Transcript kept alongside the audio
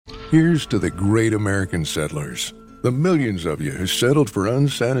Here's to the great American settlers, the millions of you who settled for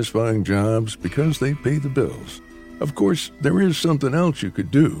unsatisfying jobs because they pay the bills. Of course, there is something else you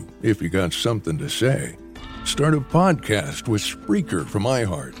could do if you got something to say. Start a podcast with Spreaker from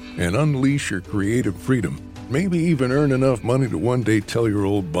iHeart and unleash your creative freedom. Maybe even earn enough money to one day tell your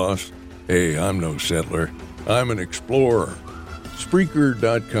old boss, "Hey, I'm no settler. I'm an explorer."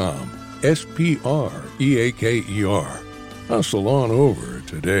 Spreaker.com. Spreaker. Hustle on over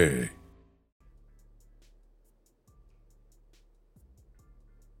today.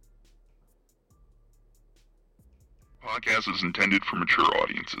 Podcast is intended for mature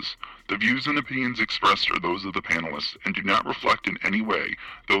audiences. The views and opinions expressed are those of the panelists and do not reflect in any way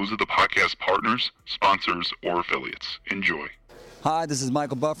those of the podcast partners, sponsors, or affiliates. Enjoy. Hi, this is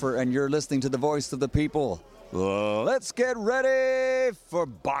Michael Buffer, and you're listening to The Voice of the People. Let's get ready for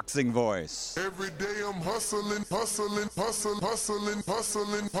Boxing Voice. Every day I'm hustling, hustling, hustling, hustling,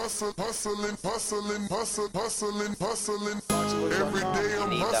 hustling, hustling, hustling, hustling, hustling, hustling, hustling. Every day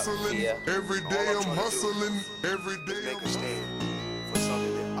I'm hustling, every day I'm hustling, every day make a stand for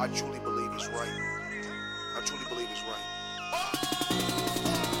something that I truly believe is right. I truly believe is right.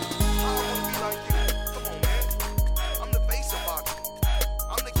 I wanna be like you. Come on, man. I'm the face of boxing.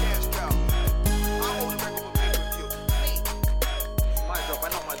 I'm the cash cow. I hold the record for pay-per-view. Me. My drop. I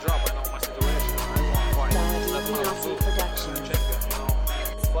know my drop. I know my situation. I want to fight. That's my production. Check it.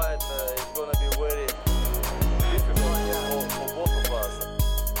 Fight is gonna be very difficult for both of us.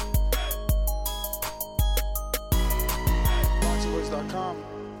 Boxingvoice.com.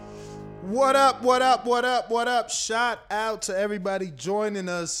 What up, what up, what up, what up? Shout out to everybody joining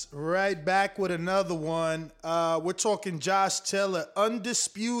us right back with another one. We're talking Josh Taylor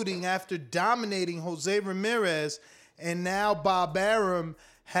undisputing after dominating Jose Ramirez. And now Bob Arum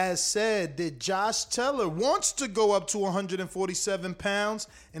has said that Josh Taylor wants to go up to 147 pounds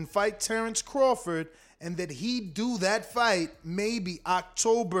and fight Terrence Crawford, and that he'd do that fight maybe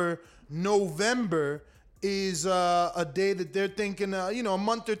October, November is a day that they're thinking, a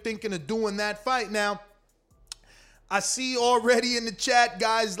month they're thinking of doing that fight. Now, I see already in the chat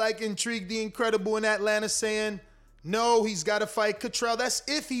guys like Intrigue the Incredible in Atlanta saying, no, he's got to fight Cottrell. That's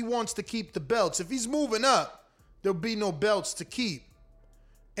if he wants to keep the belts. If he's moving up, there'll be no belts to keep.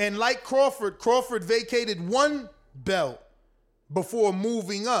 And like Crawford vacated one belt before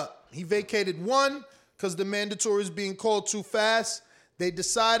moving up. He vacated one because the mandatory is being called too fast. They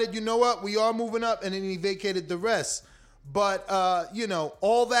decided, you know what, we are moving up, and then he vacated the rest. But,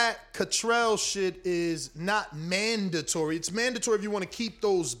 all that Cottrell shit is not mandatory. It's mandatory if you want to keep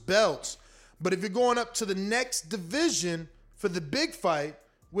those belts. But if you're going up to the next division for the big fight,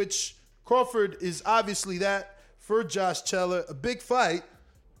 which Crawford is obviously that for Josh Taylor, a big fight,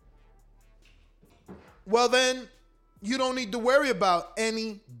 well then, you don't need to worry about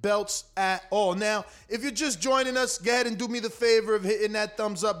any belts at all. Now, if you're just joining us, go ahead and do me the favor of hitting that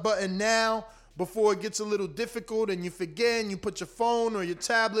thumbs up button now before it gets a little difficult and you forget and you put your phone or your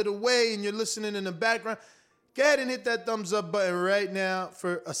tablet away and you're listening in the background. Go ahead and hit that thumbs up button right now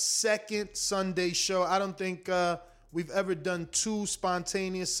for a second Sunday show. I don't think we've ever done two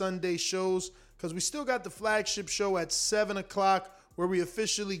spontaneous Sunday shows because we still got the flagship show at 7 o'clock where we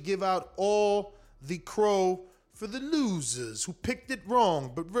officially give out all the crow for the losers who picked it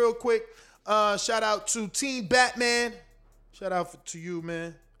wrong. But real quick, shout out to Team Batman. Shout out to you,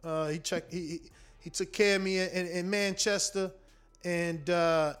 man. He took care of me in Manchester, and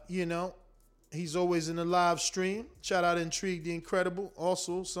he's always in the live stream. Shout out Intrigue the Incredible.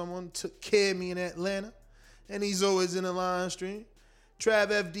 Also, someone took care of me in Atlanta, and he's always in the live stream. Trav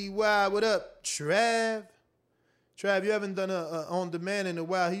FDY, what up, Trav? Trav, you haven't done a on demand in a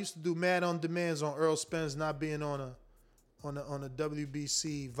while. He used to do mad on demands on Earl Spence not being on a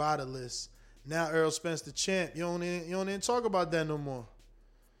WBC VADA list. Now Earl Spence the champ. You don't even talk about that no more.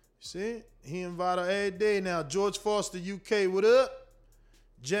 See, he and VADA every day now. George Foster UK, what up?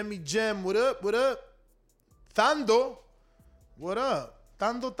 Jemmy Jem, what up? What up? Thando, what up?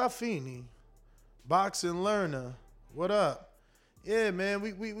 Thando Tafini, boxing learner, what up? Yeah, man,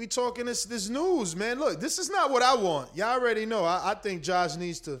 we talking this news, man. Look, this is not what I want. Y'all already know. I think Josh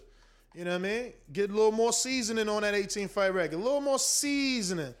needs to, you know what I mean, get a little more seasoning on that 18-fight record. A little more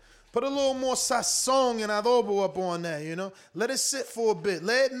seasoning. Put a little more sazon and adobo up on that, you know. Let it sit for a bit.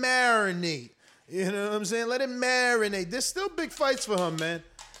 Let it marinate. You know what I'm saying? Let it marinate. There's still big fights for him, man.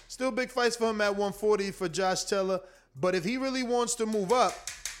 Still big fights for him at 140 for Josh Taylor. But if he really wants to move up,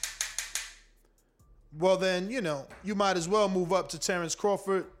 well, then, you might as well move up to Terrence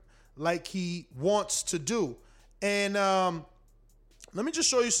Crawford like he wants to do. And let me just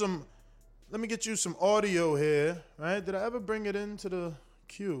show you let me get you some audio here, right? Did I ever bring it into the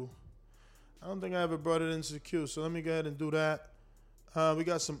queue? I don't think I ever brought it into the queue, so let me go ahead and do that. We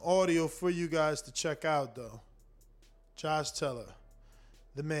got some audio for you guys to check out, though. Josh Teller,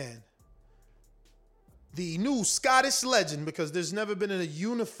 the man. The new Scottish legend, because there's never been a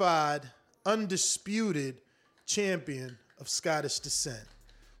unified, undisputed champion of Scottish descent.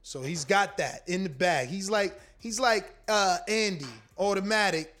 So he's got that in the bag. He's like Andy,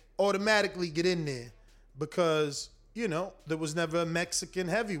 automatically get in there because, you know, there was never a Mexican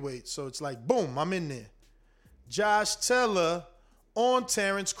heavyweight. So it's like, boom, I'm in there. Josh Teller on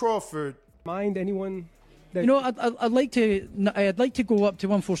Terrence Crawford. Mind anyone? You know, I'd like to go up to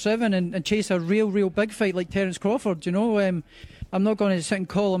 147 and chase a real big fight like Terrence Crawford. You know, I'm not going to sit and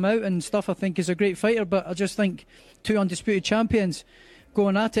call him out and stuff. I think he's a great fighter, but I just think two undisputed champions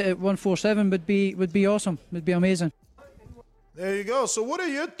going at it at 147 would be awesome. Would be amazing. There you go. So what are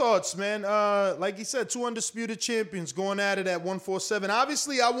your thoughts, man? Like you said, two undisputed champions going at it at 147.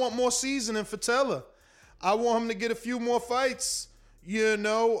 Obviously, I want more seasoning for Teller. I want him to get a few more fights. You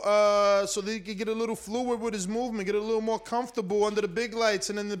know, so that he could get a little fluid with his movement, get a little more comfortable under the big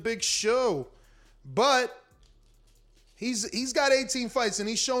lights and in the big show. But he's got 18 fights, and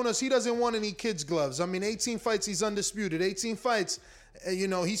he's shown us he doesn't want any kids' gloves. I mean, 18 fights, he's undisputed. 18 fights, you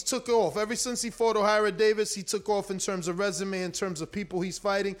know, he's took off. Ever since he fought O'Hara Davis, he took off in terms of resume, in terms of people he's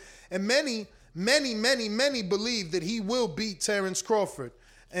fighting. And many believe that he will beat Terrence Crawford.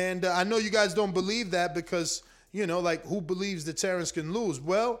 And I know you guys don't believe that because, you know, like, who believes that Terrence can lose?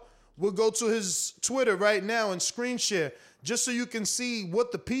 Well, we'll go to his Twitter right now and screen share just so you can see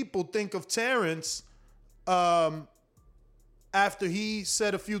what the people think of Terrence after he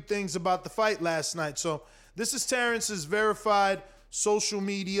said a few things about the fight last night. So this is Terrence's verified social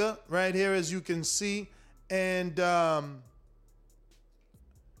media right here, as you can see. And,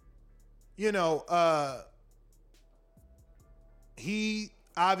 you know, he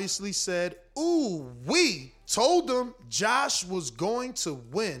obviously said, ooh, we told him Josh was going to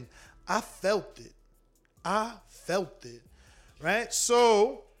win. I felt it. Right?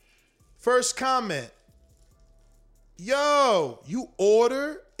 So, first comment. Yo, you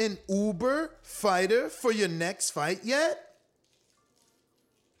order an Uber fighter for your next fight yet?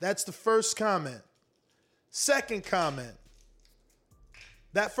 That's the first comment. Second comment.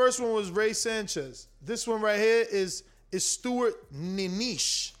 That first one was Ray Sanchez. This one right here is Stuart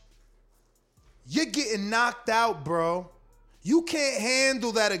Ninish. You're getting knocked out, bro. You can't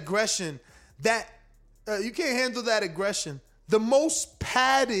handle that aggression. You can't handle that aggression. The most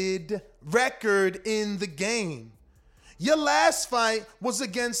padded record in the game. Your last fight was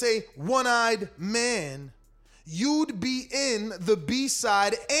against a one-eyed man. You'd be in the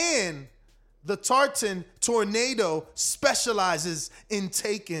B-side, and the Tartan Tornado specializes in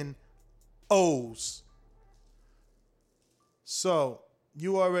taking O's. So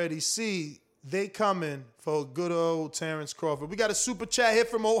you already see they coming for good old Terrence Crawford. We got a super chat here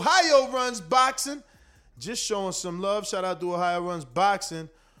from Ohio Runs Boxing. Just showing some love. Shout out to Ohio Runs Boxing.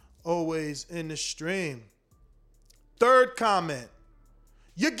 Always in the stream. Third comment.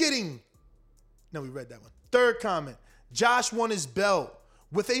 We read that one. Third comment. Josh won his belt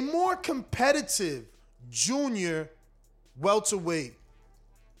with a more competitive junior welterweight.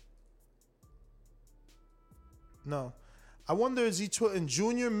 No. I wonder, is he in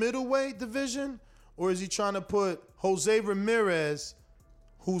junior middleweight division, or is he trying to put Jose Ramirez,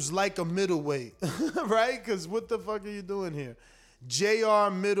 who's like a middleweight, right? Because what the fuck are you doing here?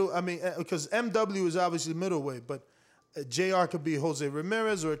 Because MW is obviously middleweight, but JR could be Jose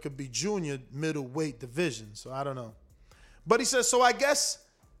Ramirez, or it could be junior middleweight division. So I don't know. But he says, so I guess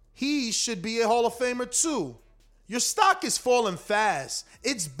he should be a Hall of Famer too. Your stock is falling fast.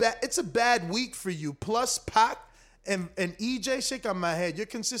 It's a bad week for you. Plus, Pac and EJ, shake on my head. You're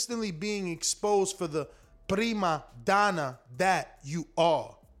consistently being exposed for the prima donna that you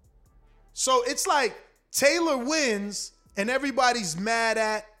are. So it's like Taylor wins and everybody's mad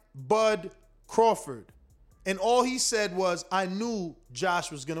at Bud Crawford. And all he said was, I knew Josh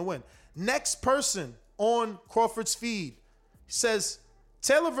was going to win. Next person on Crawford's feed says,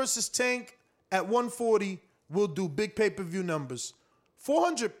 Taylor versus Tank at 140 will do big pay-per-view numbers.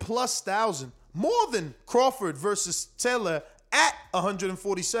 400,000+, more than Crawford versus Taylor at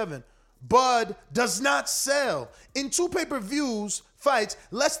 147. Bud does not sell. In 2 pay-per-views fights,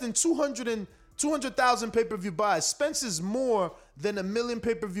 less than 200,000 pay-per-view buys. Spence is more than 1 million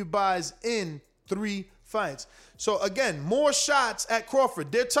pay-per-view buys in 3 fights. So again, more shots at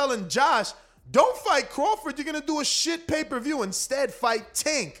Crawford. They're telling Josh, don't fight Crawford. You're going to do a shit pay-per-view. Instead, fight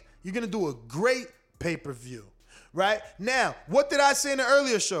Tank. You're going to do a great pay-per-view. Right? Now, what did I say in the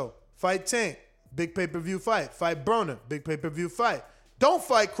earlier show? Fight Tank. Big pay-per-view fight. Fight Broner. Big pay-per-view fight. Don't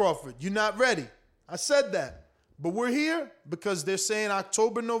fight Crawford. You're not ready. I said that. But we're here because they're saying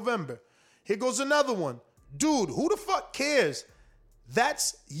October, November. Here goes another one. Dude, who the fuck cares?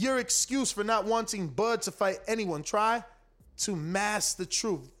 That's your excuse for not wanting Bud to fight anyone. Try to mask the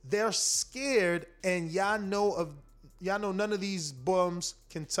truth. They're scared, and y'all know none of these bums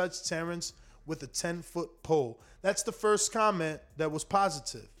can touch Terrence with a 10-foot pole. That's the first comment that was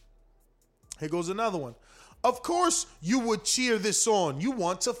positive. Here goes another one. Of course you would cheer this on. You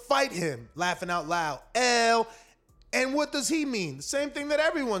want to fight him. Laughing out loud. L. And what does he mean? The same thing that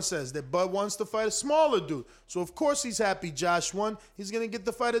everyone says, that Bud wants to fight a smaller dude. So of course he's happy Josh won. He's going to get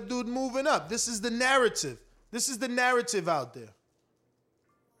to fight a dude moving up. This is the narrative. This is the narrative out there.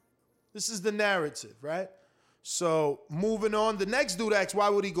 This is the narrative, right? So moving on. The next dude asks, why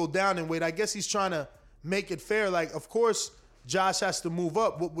would he go down in weight? I guess he's trying to make it fair. Like, of course, Josh has to move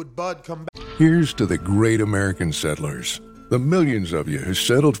up. What would Bud come back? Here's to the great American settlers, the millions of you who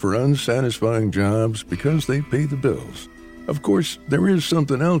settled for unsatisfying jobs because they pay the bills. Of course, there is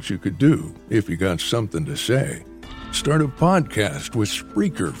something else you could do if you got something to say. Start a podcast with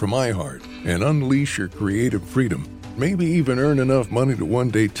Spreaker from iHeart and unleash your creative freedom. Maybe even earn enough money to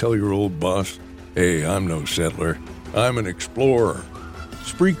one day tell your old boss, hey, I'm no settler, I'm an explorer.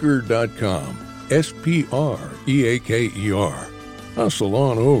 Spreaker.com, Spreaker. Hustle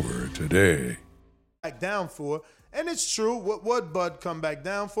on over today. Back down for, and it's true. What would Bud come back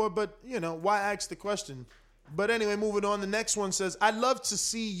down for? But, why ask the question? But anyway, moving on. The next one says, I'd love to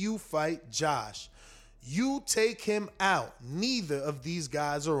see you fight Josh. You take him out. Neither of these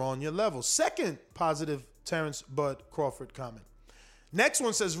guys are on your level. Second positive Terrence Bud Crawford comment. Next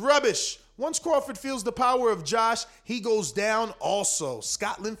one says, rubbish. Once Crawford feels the power of Josh, he goes down also.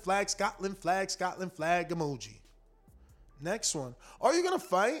 Scotland flag, Scotland flag, Scotland flag emoji. Next one. Are you going to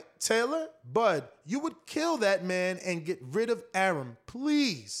fight Taylor? Bud, you would kill that man and get rid of Arum.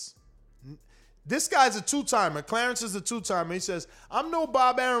 Please. This guy's a two-timer. Clarence is a two-timer. He says, I'm no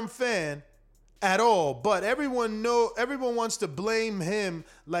Bob Arum fan at all, but everyone wants to blame him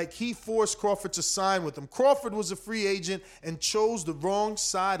like he forced Crawford to sign with him. Crawford was a free agent and chose the wrong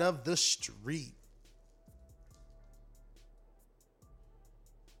side of the street.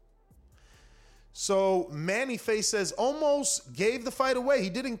 So Manny Face says, almost gave the fight away. He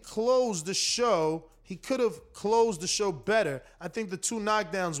didn't close the show. He could have closed the show better. I think the two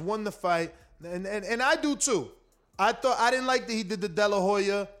knockdowns won the fight, and I do too. I didn't like that he did the De La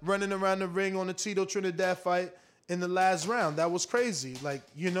Hoya running around the ring on the Tito Trinidad fight in the last round. That was crazy. Like,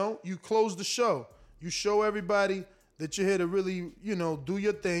 you close the show. You show everybody that you're here to really, do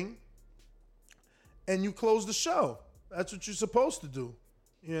your thing, and you close the show. That's what you're supposed to do,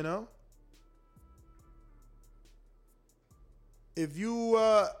 If you,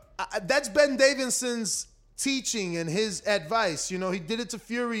 that's Ben Davidson's teaching and his advice. He did it to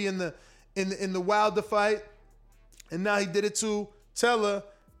Fury in the Wilder fight, and now he did it to Taylor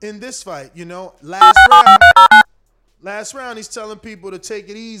in this fight. Last round, he's telling people to take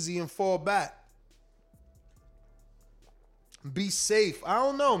it easy and fall back, be safe. I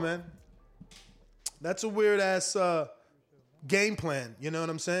don't know, man. That's a weird ass game plan. You know what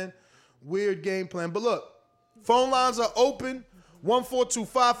I'm saying? Weird game plan. But look, phone lines are open.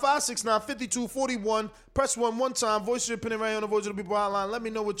 142-556-952-41. Press 1 time. Voice your opinion right on the Voice of the People hotline. Let me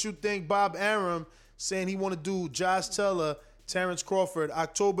know what you think. Bob Arum saying he want to do Josh Taylor, Terrence Crawford,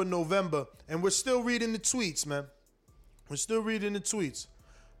 October, November. And we're still reading the tweets, man. We're still reading the tweets.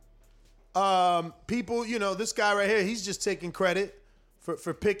 People, this guy right here, he's just taking credit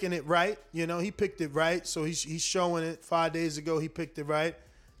for picking it right. He picked it right. So he's showing it 5 days ago. He picked it right.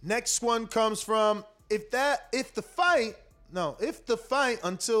 Next one comes from, if the fight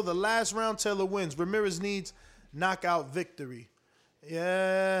until the last round, Taylor wins. Ramirez needs knockout victory.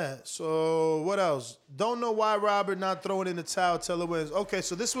 Yeah. So what else? Don't know why Robert not throwing in the towel. Taylor wins. Okay,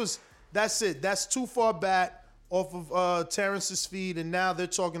 so that's it. That's too far back off of Terrence's feed, and now they're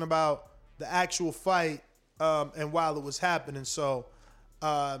talking about the actual fight and while it was happening. So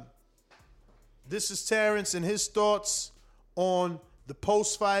this is Terrence and his thoughts on the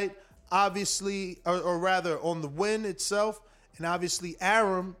post-fight. Obviously, or rather on the win itself, and obviously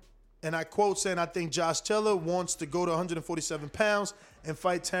Arum, and I quote saying, I think Josh Taylor wants to go to 147 pounds and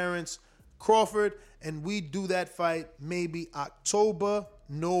fight Terrence Crawford, and we do that fight maybe October,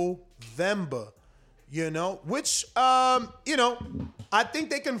 November, which, I think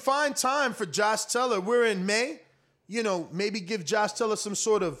they can find time for Josh Taylor. We're in May, maybe give Josh Taylor some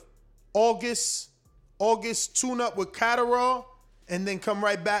sort of August tune-up with Catterall, and then come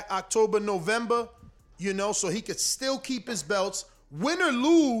right back October, November, so he could still keep his belts. Win or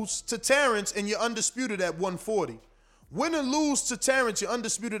lose to Terrence, and you're undisputed at 140. Win or lose to Terrence, you're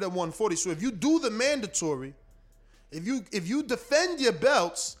undisputed at 140. So if you do the mandatory, if you defend your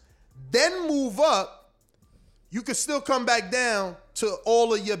belts, then move up, you can still come back down to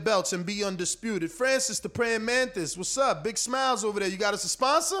all of your belts and be undisputed. Francis, the praying mantis, what's up? Big smiles over there. You got us a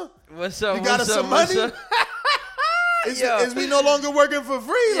sponsor? What's up? You got us some money? Is we no longer working for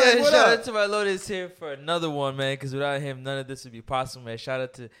free? Yeah, Like, what shout up? out to my Lotus here for another one, man, because without him, none of this would be possible, man. Shout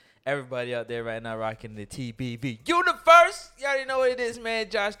out to everybody out there right now rocking the TBV Universe. You already know what it is, man.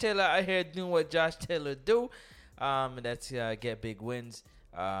 Josh Taylor out here doing what Josh Taylor do. And that's get big wins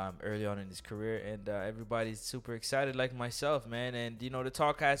early on in his career. And everybody's super excited like myself, man. And, you know, the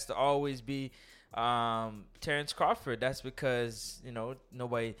talk has to always be Terrence Crawford. That's because, you know,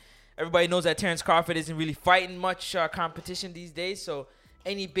 everybody knows that Terrence Crawford isn't really fighting much competition these days. So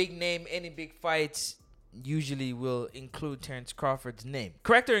any big name, any big fights usually will include Terrence Crawford's name.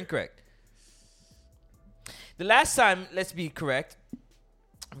 Correct or incorrect? The last time, let's be correct,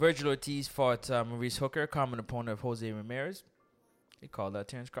 Virgil Ortiz fought Maurice Hooker, common opponent of Jose Ramirez. He called out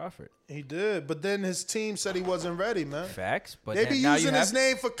Terrence Crawford. He did, but then his team said he wasn't ready, man. Facts. But They be using his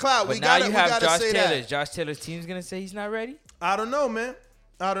name for clout. But We now gotta you have Josh say Taylor. that. Is Josh Taylor's team's going to say he's not ready? I don't know, man.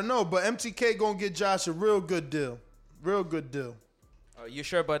 I don't know, but MTK gonna get Josh a real good deal. Real good deal. Oh, you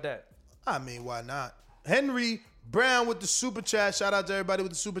sure about that? I mean, why not? Henry Brown with the super chat. Shout out to everybody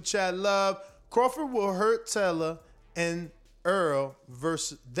with the super chat. Love. Crawford will hurt Taylor and Earl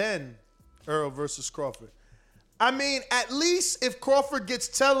versus Crawford. I mean, at least if Crawford gets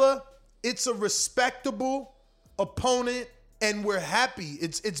Taylor, it's a respectable opponent and we're happy.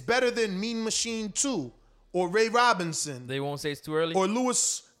 It's better than Mean Machine 2 or Ray Robinson. They won't say it's too early? Or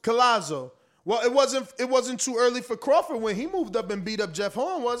Luis Collazo. Well, it wasn't too early for Crawford when he moved up and beat up Jeff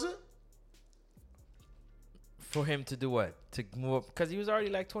Horn, was it? For him to do what? To move up? Because he was already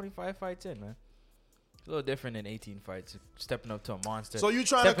like 25 fights in, man. It's a little different than 18 fights. Stepping up to a monster. So you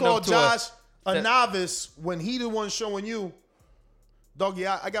trying to call Josh a novice when he the one showing you, doggy,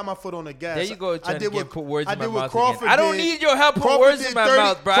 I got my foot on the gas. There you go, trying to put words in my mouth Crawford again. I don't need your help putting words in my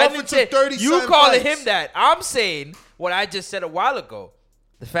mouth, bro. I didn't say you calling him that. I'm saying what I just said a while ago.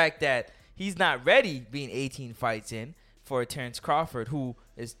 The fact that he's not ready being 18 fights in for Terrence Crawford, who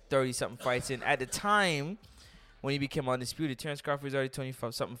is 30-something fights in. At the time when he became undisputed, Terrence Crawford is already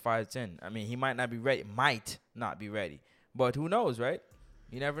 20-something fights in. I mean, he might not be ready. Might not be ready. But who knows, right?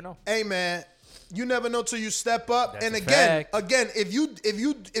 You never know. Hey, man. You never know till you step up. That's and a again, fact. if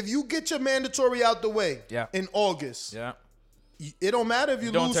you get your mandatory out the way in August, it don't matter if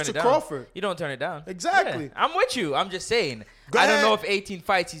you lose to Crawford. You don't turn it down. Exactly. Yeah, I'm with you. I'm just saying. Go I don't ahead. know if 18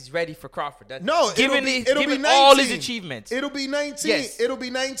 fights he's ready for Crawford. No, given it'll be 19. all his achievements. It'll be 19. Yes. It'll be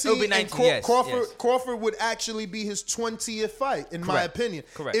 19. It'll be 19, And yes. Crawford would actually be his 20th fight, in my opinion.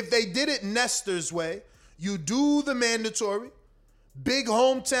 Correct. If they did it Nestor's way, you do the mandatory, big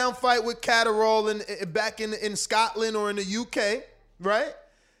hometown fight with Catterall back in Scotland or in the UK, right?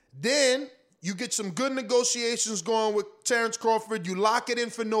 Then you get some good negotiations going with Terrence Crawford. You lock it in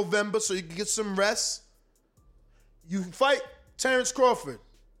for November so you can get some rest. You fight Terrence Crawford.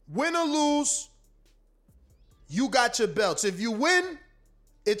 Win or lose, you got your belts. If you win,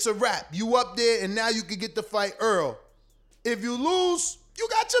 it's a wrap. You up there, and now you can get to fight Earl. If you lose, you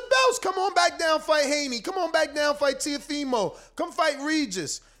got your belts. Come on back down, fight Haney. Come on back down, fight Teofimo. Come fight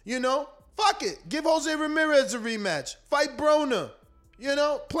Regis. You know, fuck it. Give Jose Ramirez a rematch. Fight Broner. You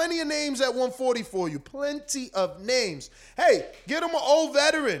know, plenty of names at 140 for you. Plenty of names. Hey, get him an old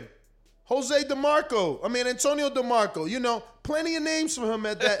veteran. Antonio DeMarco. You know, plenty of names for him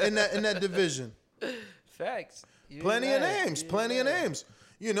at that in that division. Facts. Plenty of names.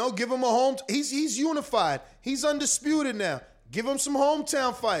 You know, give him a home. He's unified. He's undisputed now. Give him some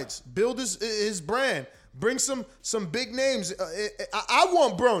hometown fights. Build his brand. Bring some big names. I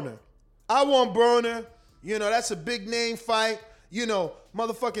want Broner. You know, that's a big name fight. You know,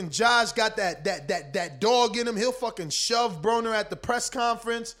 motherfucking Josh got that dog in him. He'll fucking shove Broner at the press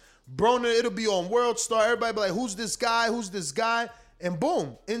conference. Broner, it'll be on World Star. Everybody be like, who's this guy? And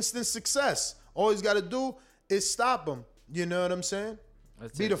boom, instant success. All he's got to do is stop him. You know what I'm saying?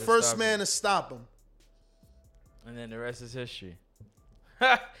 Be the first man to stop him. And then the rest is history.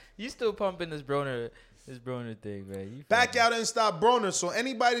 You still pumping this Broner thing, man. You Back out and stop Broner. So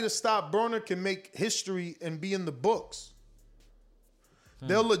anybody to stop Broner can make history and be in the books.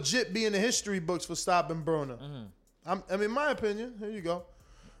 They'll legit be in the history books for stopping Broner. My opinion. Here you go.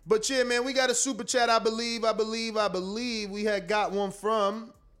 But yeah, man, we got a super chat. I believe we had got one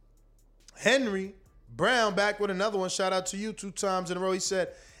from Henry Brown back with another one. Shout out to you 2 times in a row. He said,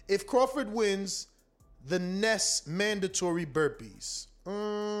 if Crawford wins the Ness mandatory burpees,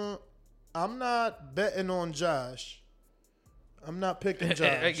 I'm not betting on Josh. I'm not picking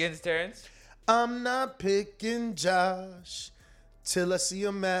Josh. Against Terrence? I'm not picking Josh till I see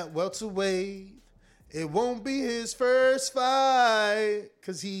him at welterweight. It won't be his first fight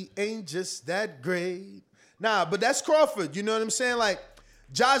because he ain't just that great. Nah, but that's Crawford. You know what I'm saying? Like,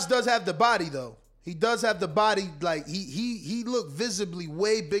 Josh does have the body, though. He does have the body. Like, he looked visibly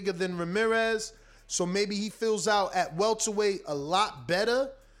way bigger than Ramirez. So maybe he fills out at welterweight a lot better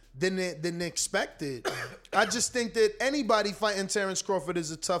than expected. I just think that anybody fighting Terrence Crawford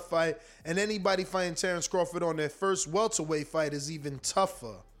is a tough fight, and anybody fighting Terrence Crawford on their first welterweight fight is even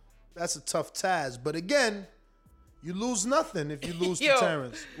tougher. That's a tough task. But again, you lose nothing if you lose to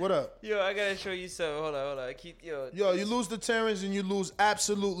Terrence. What up? Yo, I gotta show you something. Hold on. Yo, you lose to Terrence and you lose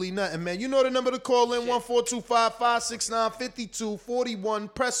absolutely nothing, man. You know the number to call in,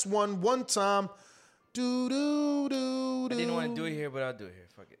 1-425-569-5241. Press 1 time. I didn't want to do it here, but I'll do it here.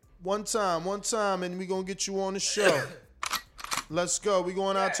 Fuck it. One time, and we gonna get you on the show. Let's go. We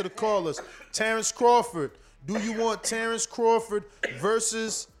going out to the callers. Terrence Crawford. Do you want Terrence Crawford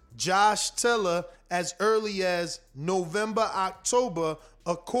versus Josh Taylor as early as November, October,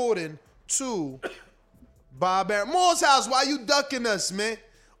 according to Bob Arum? Moore's House, why you ducking us, man?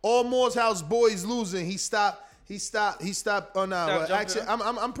 All Moore's House boys losing. He stopped. Oh no. Actually,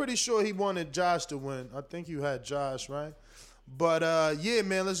 I'm pretty sure he wanted Josh to win. I think you had Josh, right? But yeah,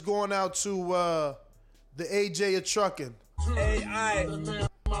 man, let's go on out to the AJ of trucking.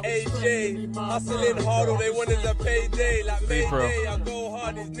 AJ, hustling hard, they wanted a payday. Like Mayday, I go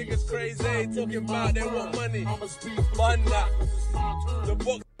hard, these niggas crazy. Talking about they want money. Fun that. The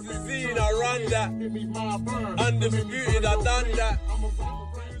box is seen, I run that. Undisputed, I done that.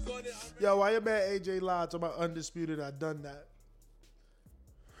 Yo, why you mad AJ lied talking about undisputed? I done that.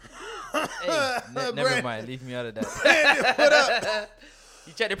 Hey, never mind. Leave me out of that. Brandon, what up?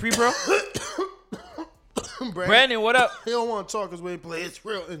 You check the pre-pro? Brandon, what up? He don't want to talk because we ain't play his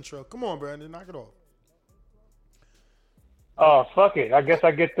real intro. Come on, Brandon, knock it off. Oh, fuck it. I guess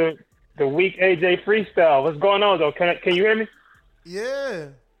I get the weak AJ freestyle. What's going on, though? Can you hear me? Yeah.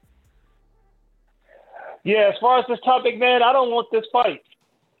 Yeah, as far as this topic, man, I don't want this fight.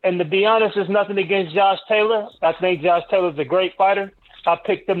 And to be honest, there's nothing against Josh Taylor. I think Josh Taylor's a great fighter. I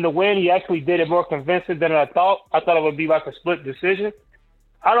picked him to win. He actually did it more convincing than I thought. I thought it would be like a split decision.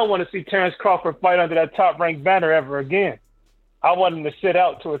 I don't want to see Terrence Crawford fight under that top-ranked banner ever again. I want him to sit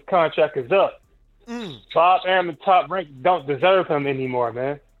out till his contract is up. Bob Arum and Top Rank don't deserve him anymore,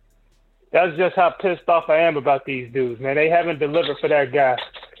 man. That's just how pissed off I am about these dudes, man. They haven't delivered for that guy.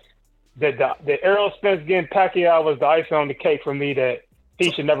 The Errol Spence getting Pacquiao was the icing on the cake for me that he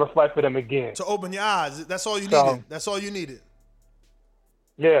should never fight for them again. To open your eyes. That's all you needed. That's all you needed.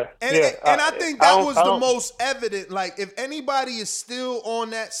 Yeah. And I think that was the most evident. Like, if anybody is still on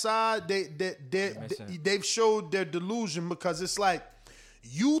that side, they've showed their delusion, because it's like,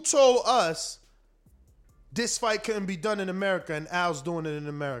 you told us this fight couldn't be done in America, and Al's doing it in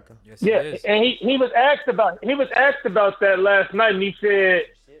America. Yes, yeah, and he was asked about that last night, and he said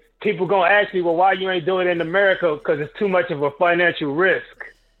people gonna ask me, well, why you ain't doing it in America? Because it's too much of a financial risk.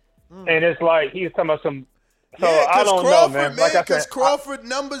 And it's like he was talking about some. So I don't know, man. Like I said, because Crawford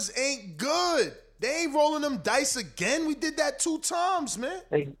numbers ain't good. They ain't rolling them dice again. We did that 2 times, man.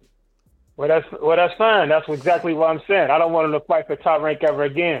 Well, that's fine. That's exactly what I'm saying. I don't want him to fight for Top Rank ever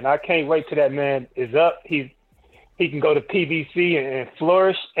again. I can't wait till that man is up. He can go to PBC and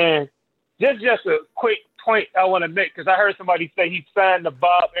flourish. And just a quick point I want to make, because I heard somebody say he signed to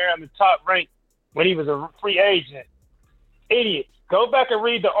Bob Arum and Top Rank when he was a free agent. Idiot. Go back and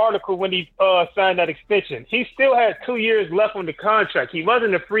read the article when he signed that extension. He still had 2 years left on the contract. He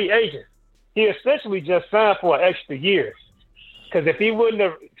wasn't a free agent. He essentially just signed for an extra year. Because if he wouldn't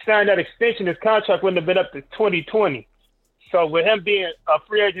have signed that extension, his contract wouldn't have been up to 2020. So with him being a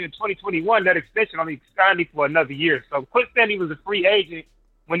free agent in 2021, that extension only signed him for another year. So quit saying he was a free agent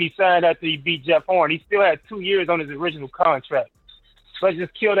when he signed after he beat Jeff Horn. He still had 2 years on his original contract. Let's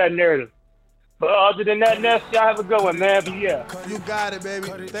just kill that narrative. But other than that, Ness, y'all have a good one, man. But yeah. You got it, baby.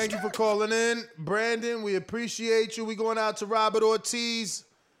 Thank you for calling in. Brandon, we appreciate you. We going out to Robert Ortiz.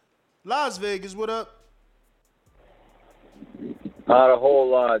 Las Vegas, what up? Not a whole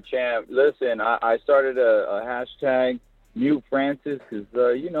lot, champ. Listen, I started a hashtag Mute Francis because,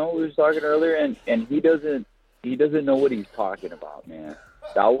 we were talking earlier, and he doesn't know what he's talking about, man.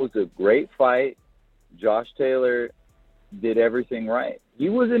 That was a great fight. Josh Taylor did everything right. He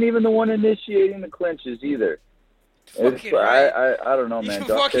wasn't even the one initiating the clinches either. I don't know, man.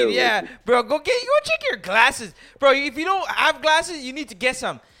 Bro. Go check your glasses, bro. If you don't have glasses, you need to get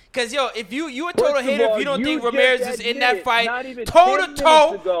some. Because, yo, if you a First total of hater all, if you don't you think just Ramirez is in that admitted fight not even 10 toe-to-toe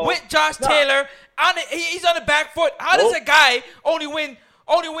minutes ago. with Josh Stop. Taylor. He's on the back foot. How does Nope. a guy only win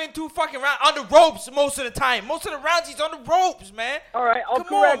 2 fucking rounds on the ropes most of the time? Most of the rounds he's on the ropes, man. All right, I'll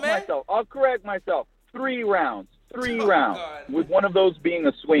Come on, man. correct myself. 3 rounds. 3 Oh, rounds. God. With one of those being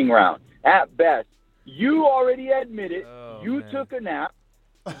a swing round. At best. You already admitted you man. took a nap.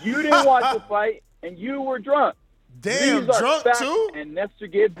 You didn't watch the fight, and you were drunk. Damn, These are drunk facts, too? And Nestor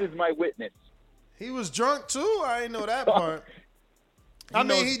Gibbs is my witness. He was drunk too? I didn't know that part. I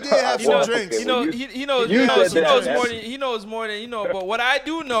mean, he did I have was. some Okay, drinks. He knows You said that. more than you know. But what I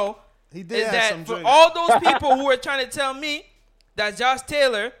do know He did is have that some for drinks. all those people who are trying to tell me that Josh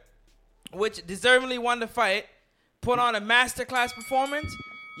Taylor, which deservedly won the fight, put on a masterclass performance,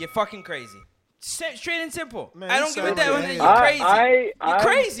 you're fucking crazy. Straight and simple. Man, I you don't give a sound damn. like You're an crazy. You're I'm-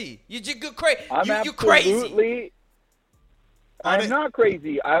 crazy. You're just crazy. I'm You're crazy. absolutely. Are they- I'm not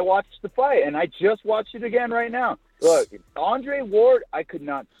crazy. I watched the fight, and I just watched it again right now. Look, Andre Ward, I could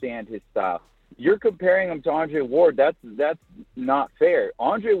not stand his style. You're comparing him to Andre Ward. That's not fair.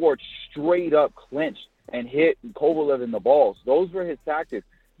 Andre Ward straight up clinched and hit Kovalev in the balls. Those were his tactics.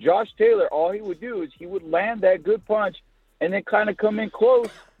 Josh Taylor, all he would do is he would land that good punch and then kind of come in close,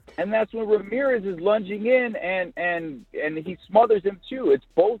 and that's when Ramirez is lunging in and he smothers him too. It's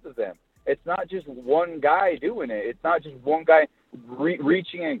both of them. It's not just one guy doing it. It's not just one guy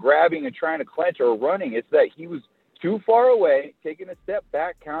reaching and grabbing and trying to clinch or running. It's that he was too far away, taking a step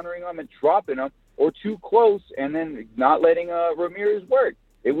back, countering him and dropping him, or too close and then not letting Ramirez work.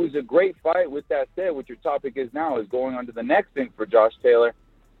 It was a great fight. With that said, what your topic is now is going on to the next thing for Josh Taylor.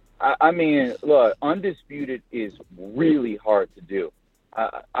 I mean, look, undisputed is really hard to do.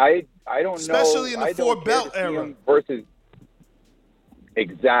 I don't Especially know. in the four belt era. Versus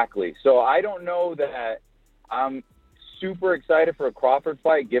exactly. So I don't know that I'm super excited for a Crawford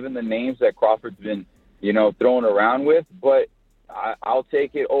fight, given the names that Crawford's been, thrown around with. But I'll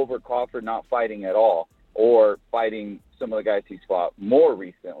take it over Crawford not fighting at all or fighting some of the guys he's fought more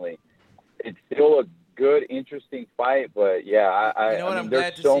recently. It's still a good, interesting fight, but yeah, I mean,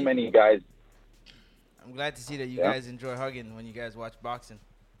 there's so many guys. I'm glad to see that you guys enjoy hugging when you guys watch boxing.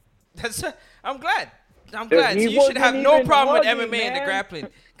 I'm glad. So you should have no problem with MMA and the grappling,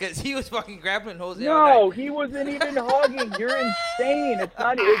 because he was fucking grappling Jose all No, night. he wasn't even hugging. You're insane.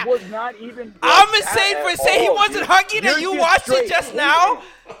 It was not even. I'm insane for saying he wasn't hugging and you just watched it straight just hating. now?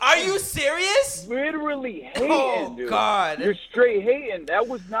 Are you serious? Literally hating, Oh, dude. God. You're straight hating. That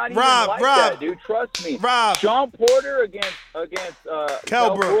was not even Rob, like Rob. that, dude. Trust me. Rob. Sean Porter against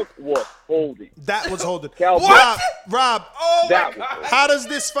Kell Brook. Brook was holding. That was holding. Kell Rob, Brook. Rob, Oh, That my was God. how does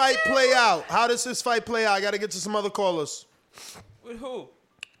this fight play out? I got to get to some other callers. With who?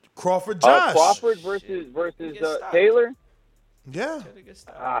 Crawford Josh. Crawford versus stopped. Taylor. Yeah.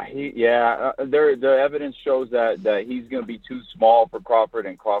 The evidence shows that he's going to be too small for Crawford,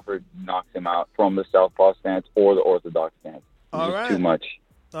 and Crawford knocks him out from the southpaw stance or the orthodox stance. All Just right. too much.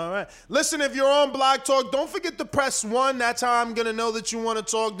 All right. Listen, if you're on Blog Talk, don't forget to press 1. That's how I'm going to know that you want to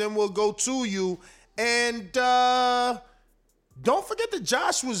talk. Then we'll go to you. And don't forget that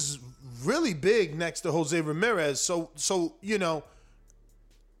Josh was really big next to Jose Ramirez. So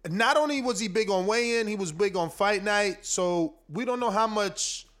not only was he big on weigh-in, he was big on fight night. So we don't know how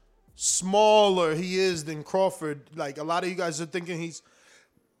much smaller he is than Crawford. Like, a lot of you guys are thinking he's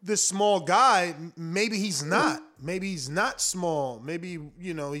this small guy. Maybe he's not. Maybe he's not small. Maybe,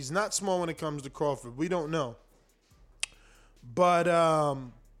 he's not small when it comes to Crawford. We don't know. But,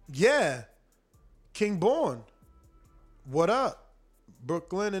 yeah. King Born. What up?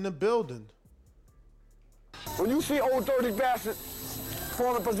 Brooklyn in the building. When you see old dirty bastard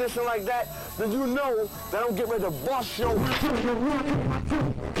fall in a position like that, then you know that I'm getting ready to bust your...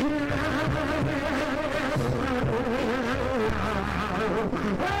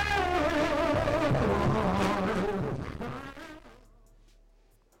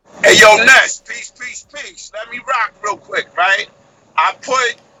 Hey, yo, Ness, peace. Let me rock real quick, right? I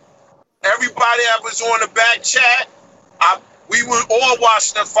put everybody that was on the back chat, we were all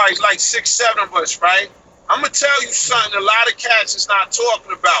watching the fight, like 6, 7 of us, right? I'm going to tell you something a lot of cats is not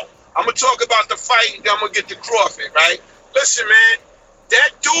talking about. I'm going to talk about the fight, and then I'm going to get to Crawford, right? Listen, man, that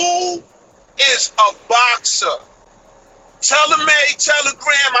dude is a boxer. Telegram,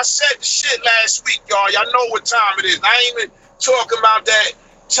 I said the shit last week, y'all. Y'all know what time it is. I ain't even talking about that.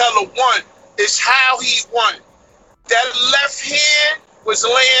 Teller won. It's how he won. That left hand was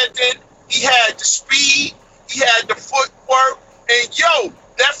landing. He had the speed. He had the footwork. And, yo,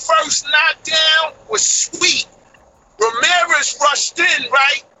 that first knockdown was sweet. Ramirez rushed in,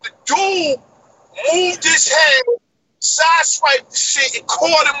 right? The dude moved his head sideswiped the shit and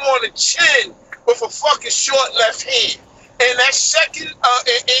caught him on the chin with a fucking short left hand. And that second,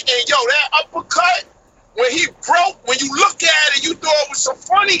 yo, that uppercut, when he broke, when you look at it, you thought it was some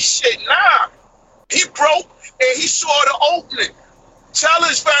funny shit. Nah, he broke and he saw the opening.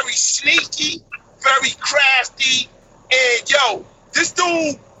 Teller's very sneaky, very crafty, and yo, this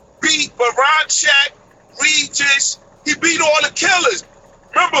dude beat Baranchek, Regis, he beat all the killers.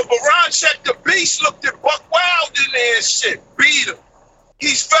 Remember, Baranchek the Beast looked at Buck Wild in there and shit, beat him.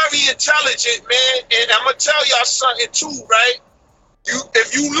 He's very intelligent, man, and I'm gonna tell y'all something too, right?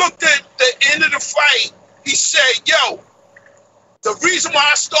 If you looked at the end of the fight, he said, yo, the reason why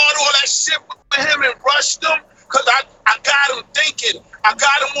I started all that shit with him and rushed him, because I got him thinking, I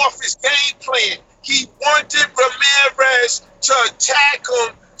got him off his game plan. He wanted Ramirez to attack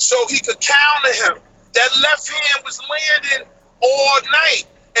him so he could counter him. That left hand was landing all night.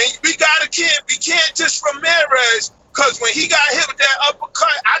 And we can't just Ramirez, because when he got hit with that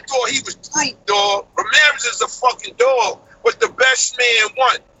uppercut, I thought he was through, dog. Ramirez is a fucking dog. What the best man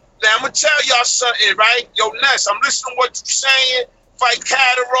want. Now, I'm going to tell y'all something, right? Yo, Ness, I'm listening to what you're saying. Fight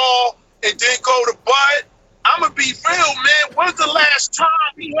Catterall and then go to Bud. I'm going to be real, man. When's the last time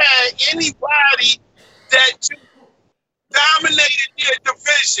we had anybody that dominated their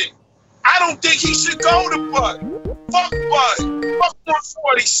division? I don't think he should go to Bud. Fuck Bud. Fuck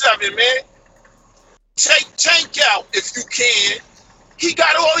 147, man. Take Tank out if you can. He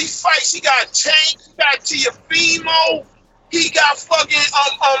got all these fights. He got Tank. He got Tiafimo. He got fucking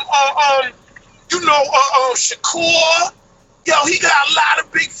Shakur. Yo, he got a lot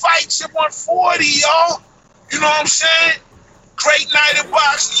of big fights at 140, y'all. You know what I'm saying? Great night in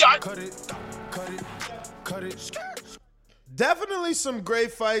boxing, y'all. Cut it. Definitely some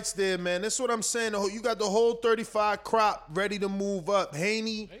great fights there, man. That's what I'm saying. You got the whole 35 crop ready to move up.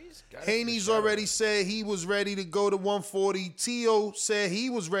 Haney's already said he was ready to go to 140. Tio said he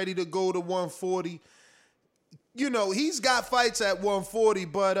was ready to go to 140. You know, he's got fights at 140,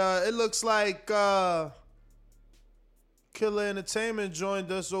 but it looks like Killer Entertainment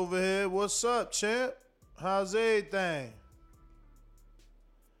joined us over here. What's up, champ? How's everything?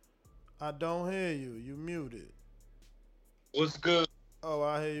 I don't hear you. You muted. What's good? Oh,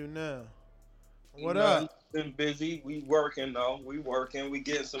 I hear you now. What up? Been busy. We working though. We working. We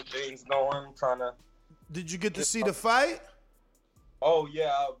getting some things going. I'm trying to. Did you get to see the fight? Oh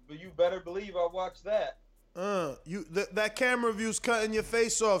yeah, but you better believe I watched that. That camera view's cutting your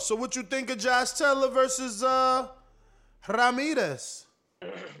face off. So what you think of Josh Taylor versus Ramirez?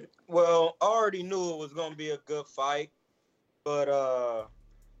 Well, I already knew it was gonna be a good fight, but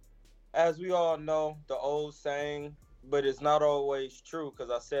as we all know, the old saying, but it's not always true, because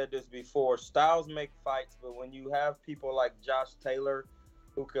I said this before, styles make fights, but when you have people like Josh Taylor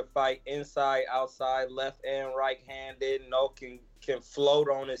who can fight inside, outside, left and right-handed, can float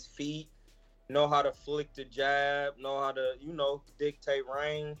on his feet, know how to flick the jab, know how to, dictate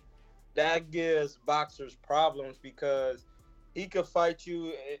range, that gives boxers problems, because he could fight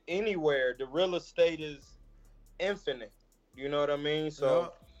you anywhere. The real estate is infinite. You know what I mean?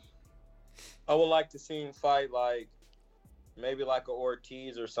 So I would like to see him fight maybe like a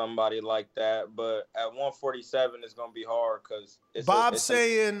Ortiz or somebody like that. But at 147, it's going to be hard because Bob's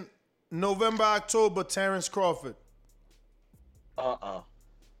saying November, October, Terrence Crawford.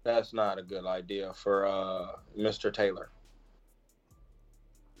 That's not a good idea for Mr. Taylor.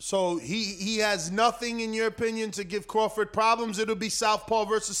 So he has nothing, in your opinion, to give Crawford problems. It'll be Southpaw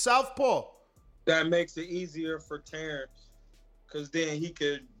versus Southpaw. That makes it easier for Terrence, because then he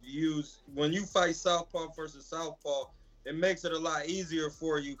could use, when you fight Southpaw versus Southpaw, it makes it a lot easier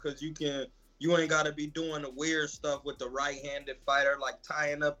for you, because you ain't got to be doing the weird stuff with the right-handed fighter, like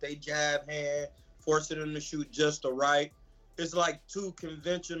tying up their jab hand, forcing them to shoot just the right. It's like two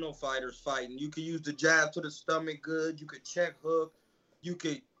conventional fighters fighting. You can use the jab to the stomach good. You could check hook. You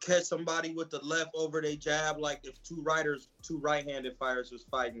could catch somebody with the left over their jab, like if two right-handed fighters was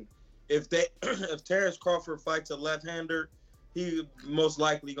fighting. If Terrence Crawford fights a left-hander, he most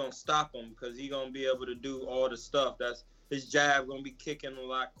likely gonna stop him, because he gonna be able to do all the stuff. That's his jab gonna be kicking a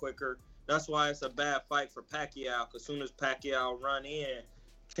lot quicker. That's why it's a bad fight for Pacquiao, because as soon as Pacquiao run in,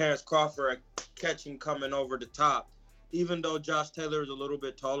 Terrence Crawford catch him coming over the top. Even though Josh Taylor is a little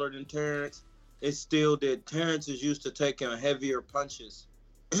bit taller than Terrence, it still did. Terrence is used to taking heavier punches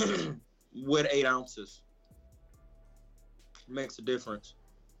with 8 ounces. Makes a difference.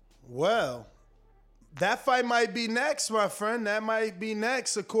 Well, that fight might be next, my friend. That might be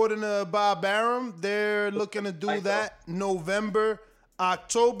next. According to Bob Arum, they're looking to do that November,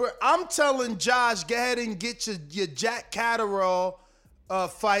 October. I'm telling Josh, go ahead and get your Jack Catterall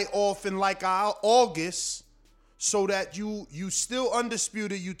fight off in August, so that you still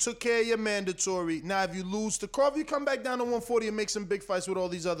undisputed. You took care of your mandatory. Now, if you lose to Crawford, you come back down to 140 and make some big fights with all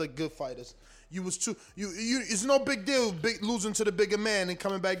these other good fighters. You was too you. It's no big deal losing to the bigger man and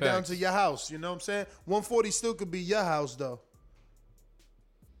coming back down to your house. You know what I'm saying? 140 still could be your house though.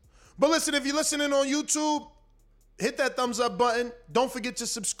 But listen, if you're listening on YouTube, hit that thumbs up button. Don't forget to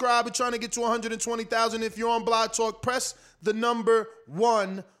subscribe. We're trying to get to 120,000. If you're on Blog Talk, press the number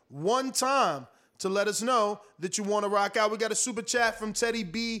one time to let us know that you want to rock out. We got a super chat from Teddy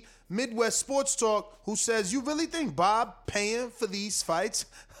B, Midwest Sports Talk, who says, you really think Bob paying for these fights?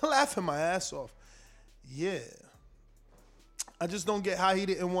 Laughing my ass off. Yeah. I just don't get how he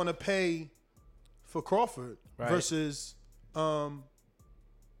didn't want to pay for Crawford versus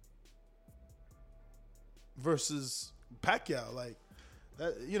Pacquiao. Like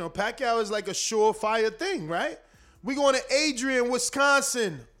that, you know, Pacquiao is like a surefire thing, right? We going to Adrian,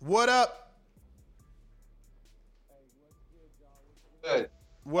 Wisconsin. What up? Good.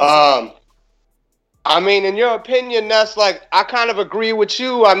 I mean, in your opinion, that's like, I kind of agree with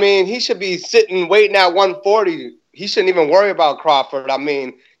you. I mean, he should be sitting waiting at 140. He shouldn't even worry about Crawford. I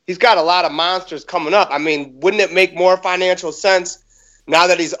mean, he's got a lot of monsters coming up. I mean, wouldn't it make more financial sense now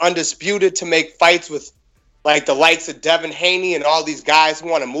that he's undisputed to make fights with like the likes of Devin Haney and all these guys who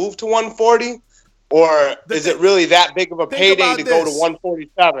want to move to 140? Or is it really that big of a payday to go to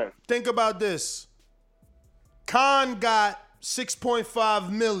 147? Think about this. Khan got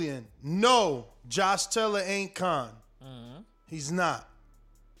 $6.5 million. No, Josh Taylor ain't Khan. He's not.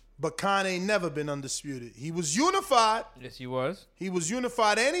 But Khan ain't never been undisputed. He was unified. Yes, he was. He was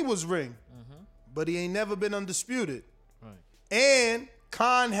unified and he was ring. But he ain't never been undisputed. Right. And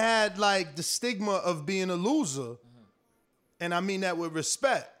Khan had like the stigma of being a loser. And I mean that with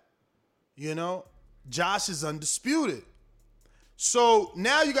respect. You know, Josh is undisputed. So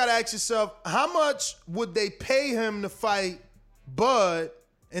now you got to ask yourself, how much would they pay him to fight Bud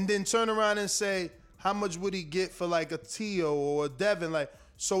and then turn around and say, how much would he get for like a Tio or a Devin? Like,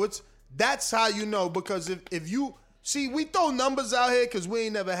 so that's how you know, because if you see, we throw numbers out here because we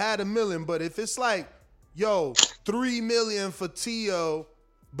ain't never had $1 million, but if it's like, yo, $3 million for Tio,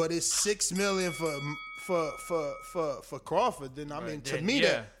 but it's $6 million for Crawford, then I mean,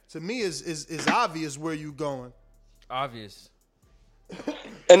 to me is obvious where you going. Obvious.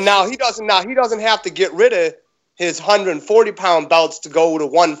 And now he doesn't have to get rid of his 140-pound belts to go to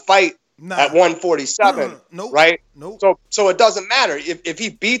one fight at 147, right? Nope. So it doesn't matter if he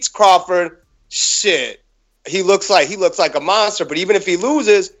beats Crawford. Shit, he looks like a monster. But even if he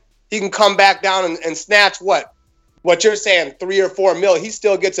loses, he can come back down and snatch what you're saying, $3 or $4 million. He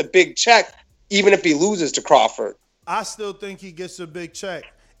still gets a big check, even if he loses to Crawford. I still think he gets a big check.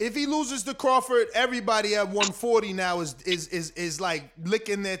 If he loses to Crawford, everybody at 140 now is like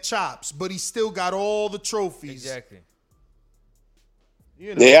licking their chops, but he still got all the trophies. Exactly.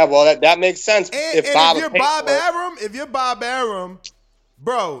 You know. Yeah, well that makes sense. If you're Bob Arum,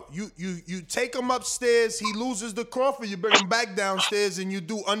 bro, you take him upstairs. He loses to Crawford, you bring him back downstairs, and you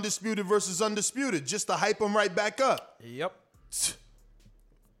do undisputed versus undisputed just to hype him right back up. Yep.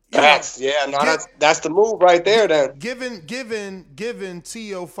 That's the move right there. Then given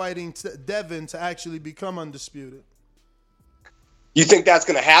Tio fighting Devin to actually become undisputed. You think that's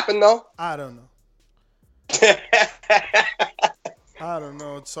gonna happen though? I don't know. I don't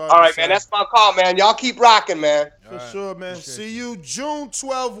know. It's hard. All right, man. That's my call, man. Y'all keep rocking, man. For sure, man. See you June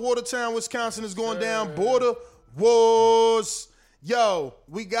 12th. Watertown, Wisconsin is going down. Border Wars. Yo,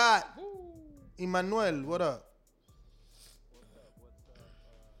 we got Emmanuel. What up?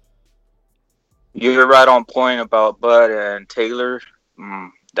 You're right on point about Bud and Taylor.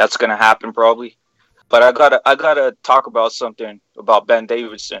 That's gonna happen probably, but I gotta talk about something about Ben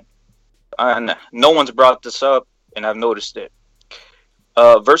Davison, and no one's brought this up, and I've noticed it.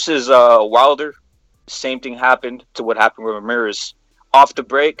 Versus Wilder, same thing happened to what happened with Ramirez. Off the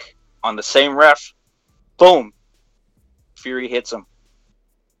break on the same ref, boom, Fury hits him.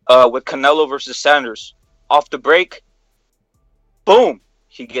 With Canelo versus Sanders, off the break, boom,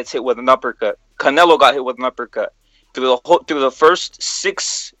 he gets hit with an uppercut. Canelo got hit with an uppercut. Through the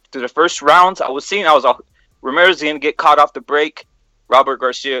first rounds, Ramirez didn't get caught off the break. Robert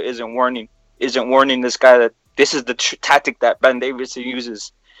Garcia isn't warning this guy that this is the tactic that Ben Davison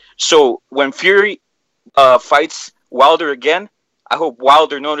uses. So when Fury fights Wilder again, I hope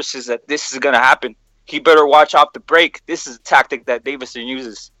Wilder notices that this is gonna happen. He better watch off the break. This is a tactic that Davison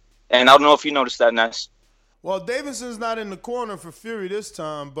uses, and I don't know if you noticed that, Ness. Well, Davidson's not in the corner for Fury this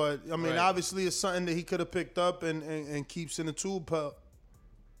time, but, I mean, obviously it's something that he could have picked up and keeps in the tool belt.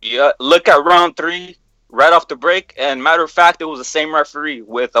 Yeah, look at round 3, right off the break, and matter of fact, it was the same referee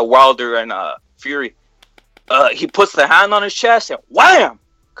with Wilder and Fury. he puts the hand on his chest and wham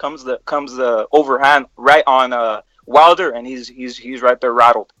comes the overhand right on Wilder, and he's right there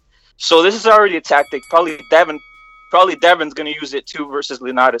rattled. So this is already a tactic. Probably Devin's gonna use it too versus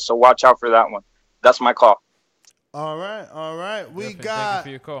Leonidas. So watch out for that one. That's my call. All right. We Thank you got for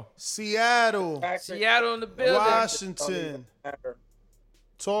your call. Seattle, Seattle in the building. Washington.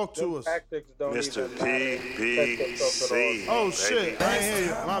 Talk to us. Mr. PBC. Oh shit! I ain't hear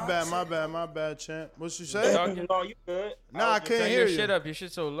you. My bad, champ. What you say? No, you good. Nah, I can't Turn hear your you. shit up. Your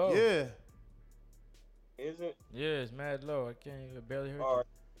shit so low. Yeah. Is it? Yeah, it's mad low. I can't even barely hear All you. right,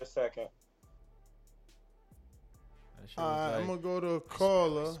 a second. All right, I'm gonna go to a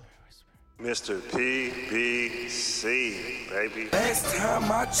caller. Mr. PBC, baby. Last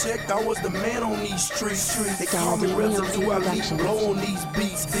time I checked, I was the man on these streets. They call me residue, I leave blow on these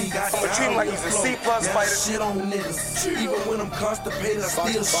beats. I'ma treat him like he's a C+ fighter. Shit on niggas. Even when I'm constipated, I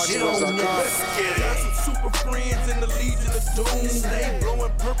still shit on niggas. Got some super friends in the Legion of Doom. They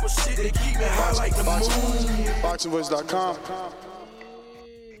blowing purple shit, they keep me high like the moon. BoxingVoice.com.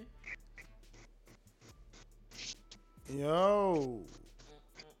 Yo.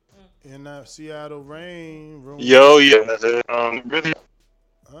 In that Seattle rain room. Yo, really.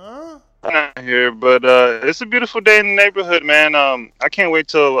 Huh? I'm not here, but it's a beautiful day in the neighborhood, man. I can't wait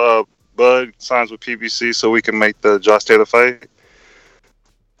till Bud signs with PBC so we can make the Josh Taylor fight.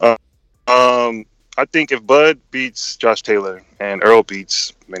 I think if Bud beats Josh Taylor and Earl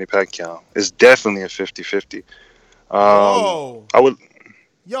beats Manny Pacquiao, it's definitely a 50-50. Whoa. I would.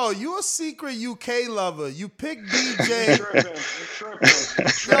 Yo, you a secret UK lover. You picked BJ.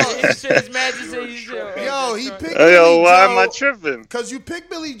 Yo, he picked Billy why Joe. am I tripping? Because you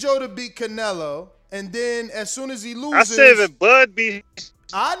picked Billy Joe to beat Canelo, and then as soon as he loses, I said if Bud beats.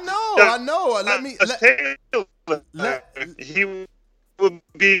 I know. He would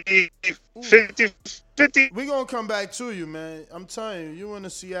be 50-50. We're going to come back to you, man. I'm telling you, you in the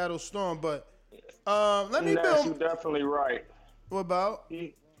Seattle Storm, but let me You're build. definitely right. What about?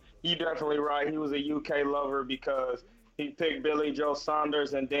 You definitely right. He was a UK lover because he picked Billy Joe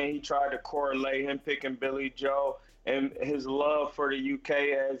Saunders, and then he tried to correlate him picking Billy Joe and his love for the UK,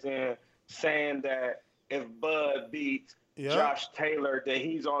 as in saying that if Bud beats Josh Taylor, that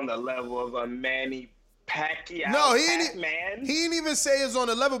he's on the level of a Manny Pacquiao. No, he didn't even say it's on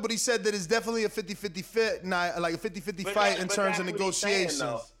the level, but he said that it's definitely a 50-50 fit, like a 50-50 fight in terms of negotiations.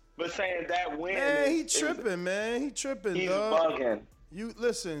 But saying that win, man, he tripping, man. He tripping, he's dog. bugging. You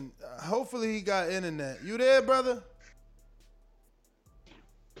listen. Hopefully he got internet. You there, brother?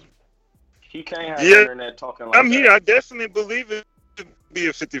 He can't have internet talking like that. I'm here. I definitely believe it to be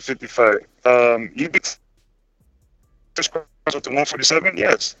a 50-50 fight. You beat with the 147,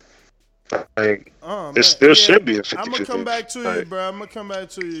 yes. Like, it still should be a 50-50. I'm gonna come back to you, bro. I'm gonna come back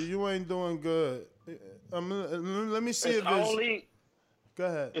to you. You ain't doing good. Let me see if it's. Go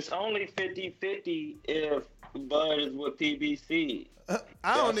ahead. It's only 50-50 if Bud is with PBC.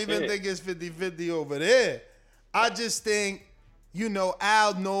 I don't even think it's 50-50 over there. I just think,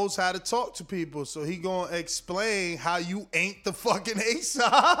 Al knows how to talk to people, so he gonna explain how you ain't the fucking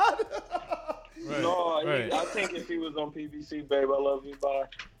A-side. I think if he was on PBC, babe, I love you, bye.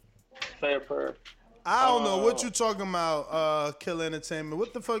 Say a prayer. I don't know what you talking about, Kill Entertainment.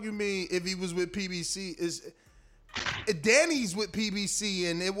 What the fuck you mean if he was with PBC? Danny's with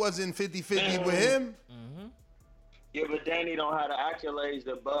PBC and it wasn't 50-50 with him. Mm-hmm. Yeah, but Danny don't have the accolades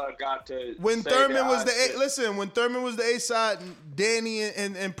that Bud got to. When Thurman was when Thurman was the A side, Danny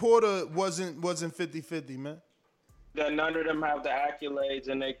and Porter wasn't 50-50, man. That none of them have the accolades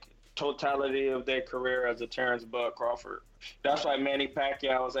in the totality of their career as a Terrence Bud Crawford. That's why Manny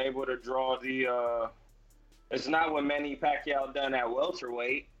Pacquiao was able to draw the. It's not what Manny Pacquiao done at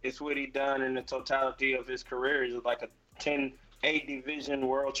welterweight. It's what he done in the totality of his career. He's like a 10-8 division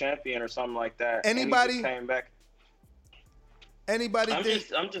world champion or something like that. Anybody and he just came back. Anybody? I'm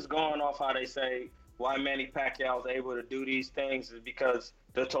just going off how they say why Manny Pacquiao is able to do these things is because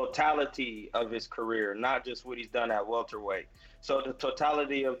the totality of his career, not just what he's done at welterweight. So the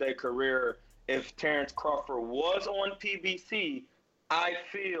totality of their career. If Terrence Crawford was on PBC, I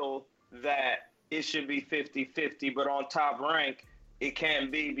feel that it should be 50-50, but on Top Rank, it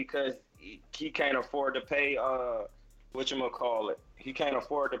can't be because he can't afford to pay, whatchamacallit. He can't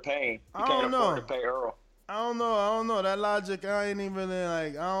afford to pay. He can't afford to pay Earl. I don't know. That logic, I ain't even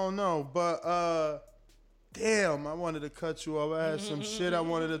like, I don't know. But, damn, I wanted to cut you off. I had some shit I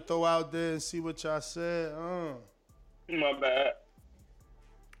wanted to throw out there and see what y'all said. My bad.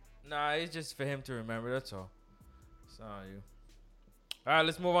 Nah, it's just for him to remember. That's all. It's on you. All right,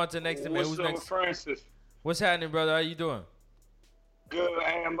 let's move on to the next man. Who's next? Francis? What's happening, brother? How you doing? Good.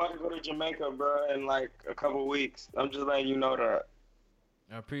 Hey, I'm about to go to Jamaica, bro, in like a couple weeks. I'm just letting you know that.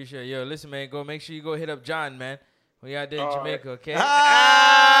 I appreciate it. Yo, listen, man, make sure you go hit up John, man. We out there in All Jamaica, right. okay?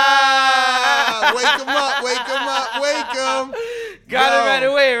 Wake him up, wake him up, wake him. Got it right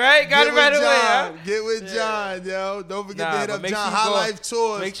away, right? Got it right away. Huh? Get with John, yo. Don't forget to hit but up make John. sure you High go- Life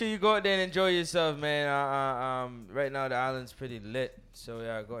Tours. Make sure you go out there and enjoy yourself, man. Right now the island's pretty lit, so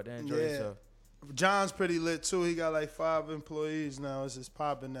yeah, go out there and enjoy yourself. John's pretty lit too. He got like 5 employees now. It's just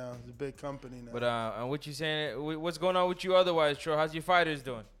popping now. It's a big company now. But and what you saying? What's going on with you otherwise, Tro? How's your fighters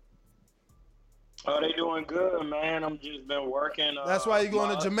doing? Oh, they doing good, man. I'm just been working. That's why you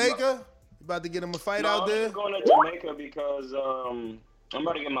going to Jamaica? You about to get him a fight out there? I'm going to Jamaica because I'm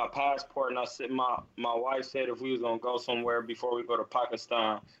about to get my passport, and I said my wife said if we was gonna go somewhere before we go to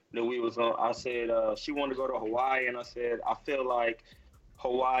Pakistan, then we was gonna. I said she wanted to go to Hawaii, and I said I feel like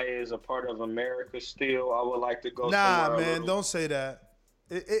Hawaii is a part of America still. I would like to go. Nah, somewhere man, don't say that.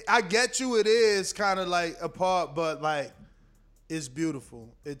 I get you. It is kind of like a part, but like it's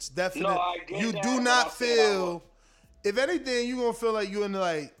beautiful. It's definitely. No, I get you that, do but not I said feel. If anything, you gonna feel like you're in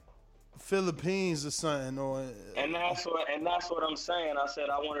like Philippines or something, or. And that's what I'm saying. I said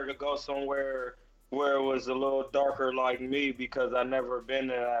I wanted to go somewhere where it was a little darker like me because I never been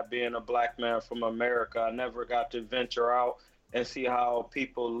there. Being a black man from America, I never got to venture out and see how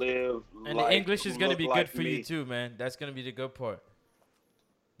people live. And like, the English is gonna look be like good for me. you too, man. That's gonna be the good part.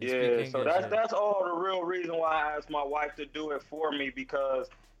 You Yeah, speak so English, that's all the real reason why I asked my wife to do it for me because,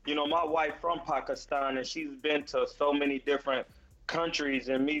 you know, my wife from Pakistan and she's been to so many different countries,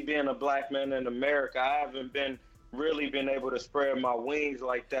 and me being a black man in America, I haven't really been able to spread my wings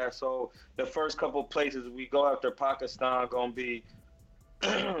like that. So the first couple places we go after Pakistan gonna be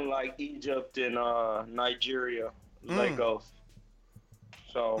like Egypt and Nigeria, Lagos.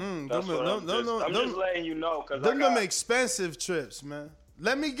 So that's what I'm just letting you know because them expensive trips, man.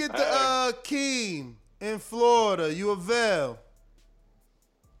 Let me get the Keem in Florida. You avail.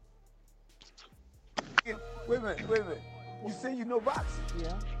 Wait a minute. You say you know boxing?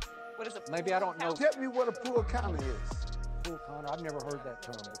 Yeah. What is it? Maybe I don't know. Tell me what a full counter is. Full counter? I've never heard that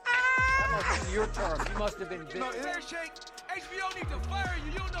term before. That must be your term. You must have been big. Shake, HBO needs to fire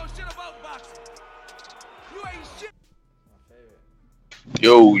you. You don't know shit about boxing. You ain't shit.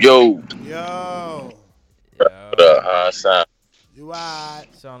 Yo. Yo. What up, Hassan? You alright?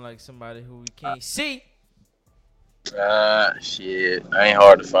 Sound like somebody who we can't see. Shit. I ain't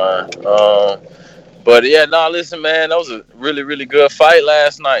hard to find. But yeah, listen, man, that was a really, really good fight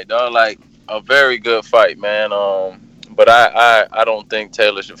last night, dog. Like a very good fight, man. But I don't think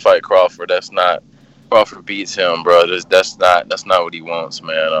Taylor should fight Crawford. Crawford beats him, bro. That's not what he wants,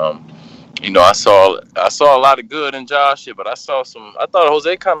 man. You know, I saw a lot of good in Josh, but I thought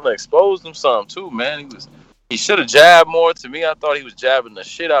Jose kind of exposed him some too, man. He should have jabbed more. To me, I thought he was jabbing the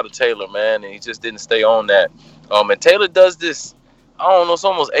shit out of Taylor, man, and he just didn't stay on that. And Taylor does this. I don't know, it's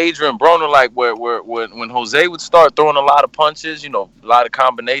almost Adrian Broner like where when Jose would start throwing a lot of punches, you know, a lot of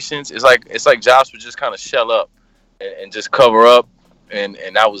combinations. It's like Josh would just kind of shell up and just cover up, and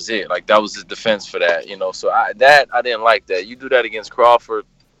that was it. Like that was his defense for that, you know. So I didn't like that. You do that against Crawford,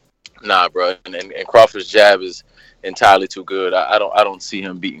 nah, bro. And Crawford's jab is entirely too good. I don't see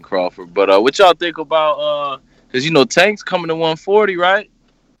him beating Crawford. But what y'all think about because you know Tank's coming to 140, right?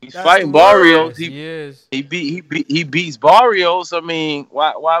 He's fighting Barrios. He beats Barrios. I mean,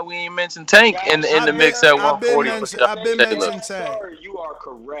 why we ain't mention Tank in the mix at 140? I've been mentioning Tank. You are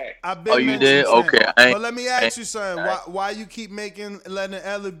correct. I've been you did? Okay. But let me ask you something. Why you keep letting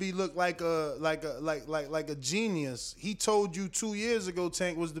Ellerby look like a genius? He told you 2 years ago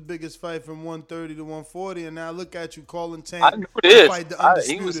Tank was the biggest fight from 130 to 140, and now look at you calling Tank to fight the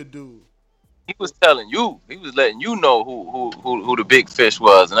undisputed dude. He was telling you, he was letting you know who the big fish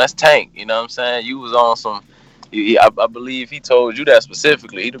was, and that's Tank. You know what I'm saying? You was on some. I believe he told you that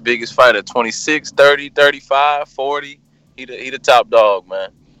specifically. He the biggest fighter, 26, 30, 35, 40. He the top dog, man.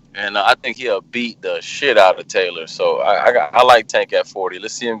 And I think he'll beat the shit out of Taylor. So I like Tank at 40.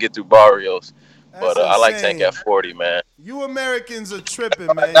 Let's see him get through Barrios. But I like Tank at 40, man. You Americans are tripping,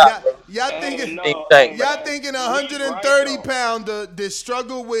 man. Y'all thinking 130 pounder that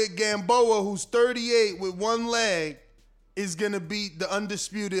struggle with Gamboa, who's 38 with one leg, is gonna beat the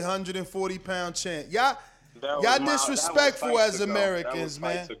undisputed 140 pound champ. Y'all disrespectful as Americans,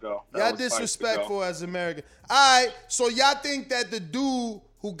 man. Y'all disrespectful as Americans. All right, so y'all think that the dude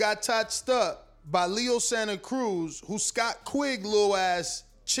who got touched up by Leo Santa Cruz, who Scott Quigg little ass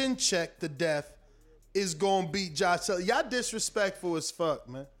chin checked to death, is gonna beat Josh Taylor? Y'all disrespectful as fuck,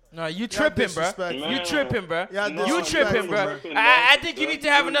 man. No, you tripping, bro. disrespectful. You tripping, bro. Y'all You tripping, bro. disrespectful, I think you need to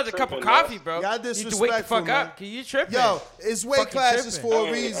have another cup of coffee, bro. Y'all You need to disrespectful, wake the fuck man. up. You tripping. Yo, it's weight Fucking classes tripping. for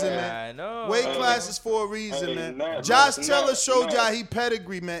a reason, man. I know. Weight classes for a reason, Hey, man. Ness, Josh Ness, Taylor showed Ness. y'all he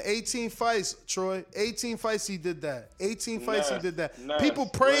pedigree, man. 18 fights, Troy. 18 fights he did that. 18 fights he Ness, did that. Ness, People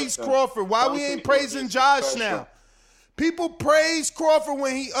praise listen. Crawford. Why Some we ain't people praising just Josh special. now? People praise Crawford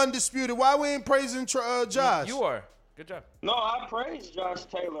when he undisputed. Why we ain't praising Josh? You are. Good job. No, I praise Josh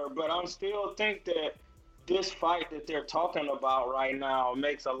Taylor, but I still think that this fight that they're talking about right now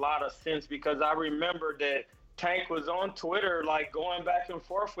makes a lot of sense because I remember that Tank was on Twitter, like going back and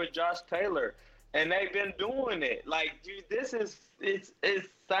forth with Josh Taylor, and they've been doing it. Like, dude, it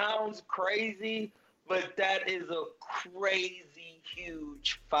sounds crazy, but that is a crazy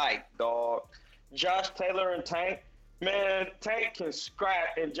huge fight, dog. Josh Taylor and Tank, man, Tank can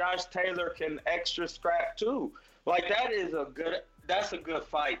scrap, and Josh Taylor can extra scrap too. Like, that's a good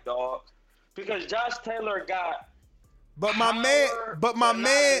fight, dog. Because Josh Taylor got But my power,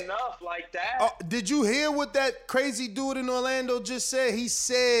 man, enough like that. did you hear what that crazy dude in Orlando just said? He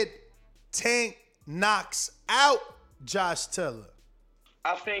said Tank knocks out Josh Taylor.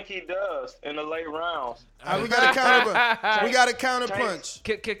 I think he does in the late rounds. We got a counter. We got a counter punch.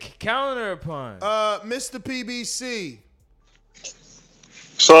 Counter punch. Mr. PBC.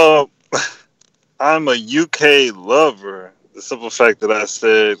 So, I'm a UK lover. The simple fact that I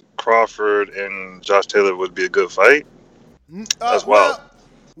said Crawford and Josh Taylor would be a good fight. That's wild.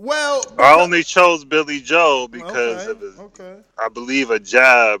 Well, I only chose Billy Joe because of his, I believe a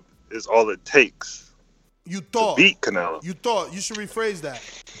jab is all it takes to beat Canelo. You thought. You should rephrase that.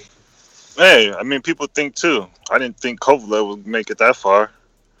 Hey, I mean, people think too. I didn't think Kovalev would make it that far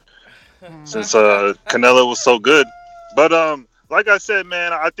since Canelo was so good. But like I said,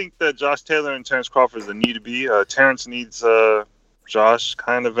 man, I think that Josh Taylor and Terrence Crawford is a need to be. Terrence needs Josh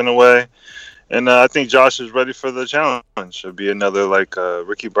kind of in a way. And I think Josh is ready for the challenge. It'll be another like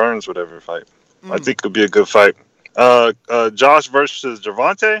Ricky Burns, whatever fight. I think it'll be a good fight. Josh versus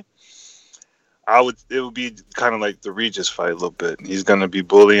Gervonta. It would be kind of like the Regis fight a little bit. He's gonna be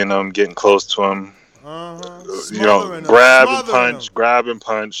bullying him, getting close to him. Grab and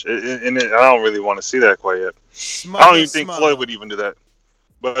punch. I don't really want to see that quite yet. I don't even think Floyd would even do that.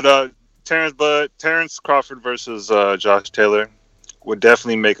 But Terrence Crawford versus Josh Taylor would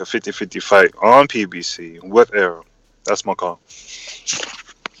definitely make a 50-50 fight on PBC with Arrow. That's my call.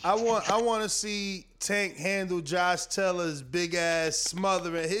 I want to see Tank handle Josh Taylor's big ass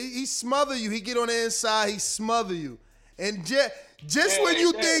smothering. He smother you. He get on the inside. He smother you. And just when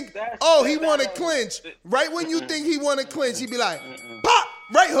you think, he want to clinch, right when you think he want to clinch, he be like, pop,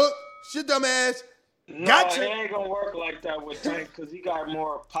 right hook, shit dumb ass. Gotcha. No, it ain't gonna work like that with Tank because he got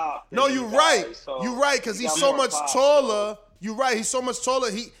more pop. No, you're right. You're right because he's so much taller. You're right. He's so much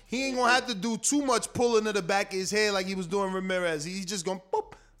taller. He ain't gonna have to do too much pulling to the back of his head like he was doing Ramirez. He's just gonna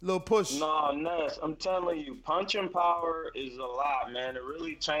boop, little push. No, Ness, I'm telling you, punching power is a lot, man. It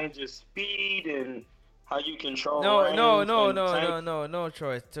really changes speed and how you control. No,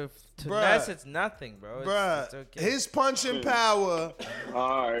 Troy. To Ness, it's nothing, bro. It's okay. His punching power.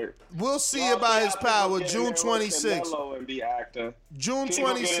 All right. We'll see about his power June 26th. Canelo and be acting. June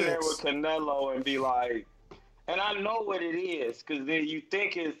 26th. Get in there with Canelo and be like, and I know what it is, because then you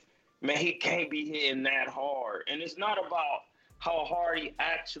think man, he can't be hitting that hard. And it's not about how hard he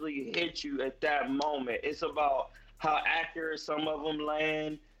actually hit you at that moment. It's about how accurate some of them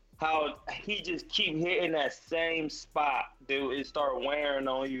land, how he just keep hitting that same spot. Dude, it start wearing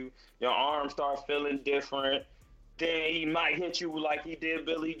on you. Your arms start feeling different. Then he might hit you like he did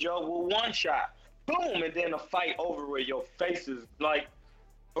Billy Joe with one shot. Boom, and then the fight over with your face is like,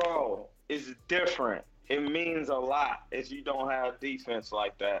 bro, it's different. It means a lot if you don't have defense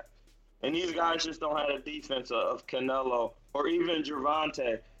like that. And these guys just don't have a defense of Canelo or even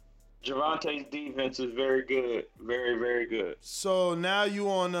Gervonta. Gervonta's defense is very good. Very, very good. So now you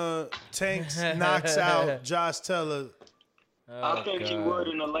on Tank knocks out Josh Taylor. I think he would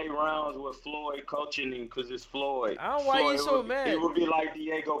in the late rounds with Floyd coaching him because it's Floyd. I don't know why you so mad. It would be like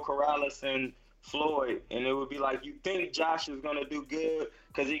Diego Corrales and Floyd. And it would be like, you think Josh is going to do good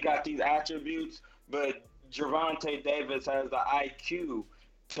because he got these attributes, but Gervonta Davis has the IQ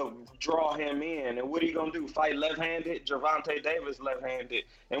to draw him in. And what are you going to do? Fight left-handed? Gervonta Davis left-handed.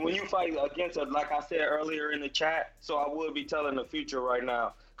 And when you fight against like I said earlier in the chat, so I would be telling the future right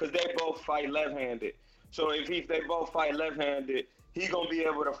now, because they both fight left-handed. So if they both fight left-handed, he going to be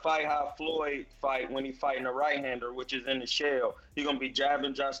able to fight how Floyd fight when he fighting a right-hander, which is in the shell. He going to be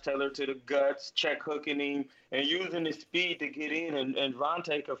jabbing Josh Taylor to the guts, check hooking him, and using his speed to get in, and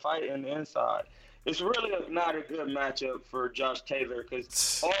Vontae could fight in the inside. it's really not a good matchup for Josh Taylor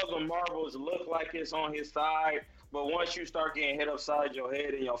because all the marbles look like it's on his side, but once you start getting hit upside your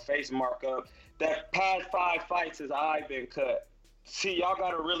head and your face mark up, that past 5 fights his eye been cut. See, y'all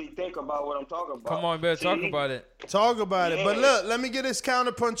got to really think about what I'm talking about. Come on, better talk about it. Talk about it. But look, let me get this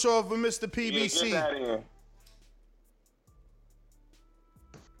counterpunch off with Mr. PBC. Yeah, get that in.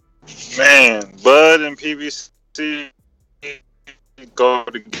 Man, Bud and PBC go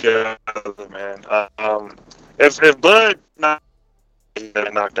together, man. If Bud not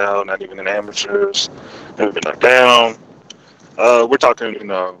knocked out, not even in amateurs, never been knocked down. We're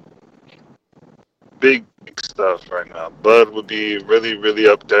talking, big stuff right now. Bud would be really, really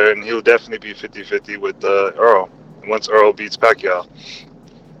up there, and he'll definitely be 50-50 with Earl once Earl beats Pacquiao.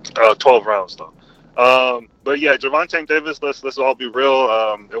 12 rounds though. But yeah, Gervonta Davis. Let's all be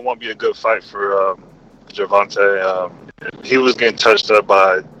real. It won't be a good fight for Gervonta. He was getting touched up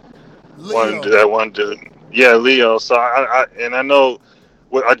by one dude. Yeah, Leo. So I know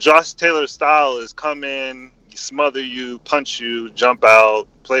what Josh Taylor style is: come in, smother you, punch you, jump out,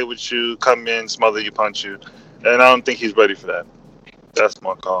 play with you, come in, smother you, punch you. And I don't think he's ready for that. That's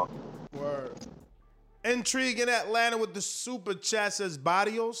my call. Word. Intrigue in Atlanta with the super chat says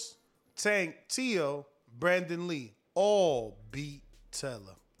Barrios, Tank, Tio, Brandon Lee all beat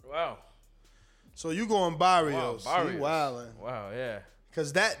Taylor. Wow. So you going Barrios. Wow, Barrios. You wildin'. Wow, yeah.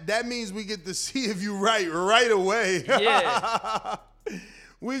 Because that means we get to see if you right away. Yeah.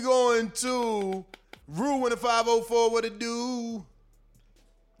 We going to Rue in the 504. What it do?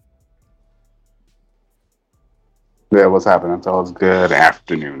 Yeah, what's happening? So it's good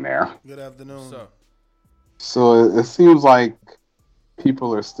afternoon there. Good afternoon. So it seems like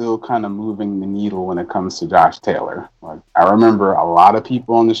people are still kind of moving the needle when it comes to Josh Taylor. Like, I remember a lot of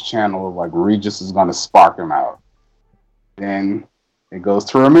people on this channel were like, Regis is going to spark him out. Then it goes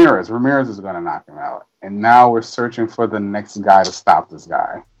to Ramirez. Ramirez is going to knock him out. And now we're searching for the next guy to stop this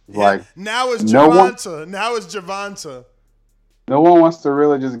guy. Like, now it's Gervonta. No one wants to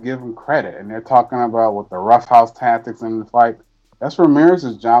really just give him credit. And they're talking about what the roughhouse tactics in the fight. That's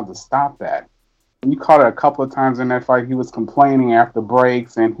Ramirez's job to stop that. And you caught it a couple of times in that fight. He was complaining after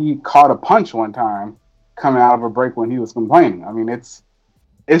breaks, and he caught a punch one time coming out of a break when he was complaining. I mean, it's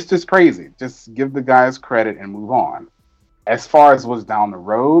just crazy. Just give the guys credit and move on. As far as what's down the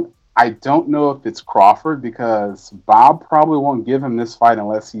road, I don't know if it's Crawford because Bob probably won't give him this fight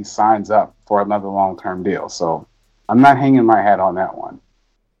unless he signs up for another long-term deal. So I'm not hanging my hat on that one.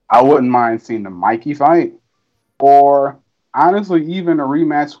 I wouldn't mind seeing the Mikey fight or honestly even a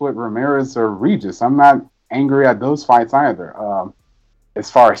rematch with Ramirez or Regis. I'm not angry at those fights either. As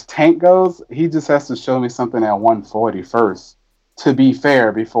far as Tank goes, he just has to show me something at 140 first to be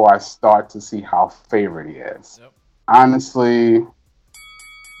fair before I start to see how favored he is. Yep. Honestly,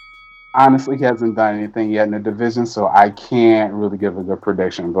 he hasn't done anything yet in the division, so I can't really give a good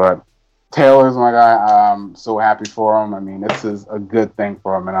prediction. But Taylor's my guy. I'm so happy for him. I mean, this is a good thing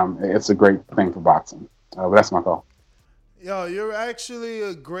for him, and it's a great thing for boxing. But that's my call. Yo, you're actually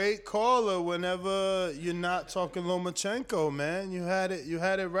a great caller whenever you're not talking Lomachenko, man. You had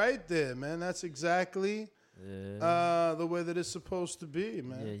it right there, man. That's exactly the way that it's supposed to be,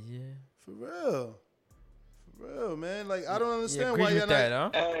 man. Yeah. For real. Man. Like, I don't understand why you're y'all that,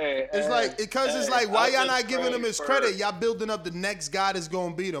 not. huh? It's like, why y'all not giving him his credit? Y'all building up the next guy that's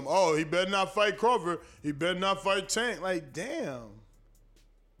gonna beat him. Oh, he better not fight Crawford. He better not fight Tank. Like, damn.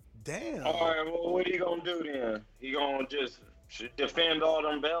 All right, well, what he gonna do then? He gonna just defend all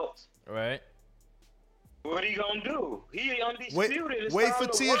them belts? Right. What he gonna do? He undisputed. Wait for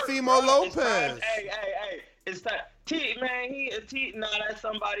Teofimo Lopez. Hey, it's time. That's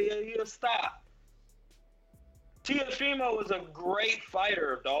somebody. He'll stop. Teofimo was a great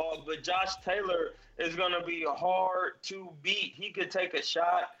fighter, dog, but Josh Taylor is going to be hard to beat. He could take a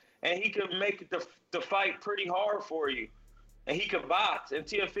shot, and he could make the fight pretty hard for you. And he could box. And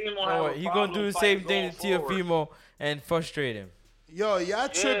Teofimo He going to do the same thing to Teofimo and frustrate him. Yo, y'all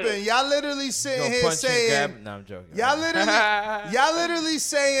tripping. Y'all literally sitting here saying. No, I'm joking. Y'all literally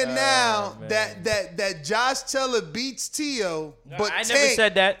saying now that Josh Taylor beats Tio, but I never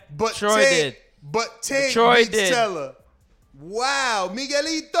said that. But Troy did. But Tank Troy beats Taylor. Wow,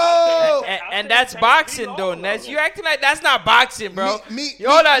 Miguelito. And that's boxing, though, Ness. You acting like that's not boxing, bro.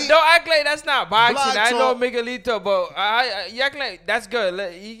 Hold on, don't act like that's not boxing. I know Miguelito, but you acting like that's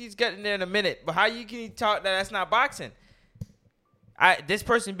good. He's getting there in a minute. But how you can talk that that's not boxing? This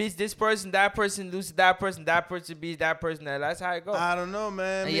person beats this person, that person loses that person beats that person. That's how it goes. I don't know,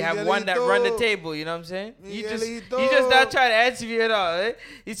 man. And you have one that run the table. You know what I'm saying? You just not trying to answer me at all. Eh?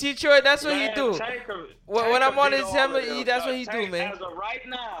 You see, Troy, that's what he do. When I'm on his helmet, that's what he do, man. As of right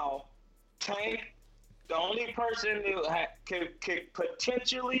now, Tank, the only person who could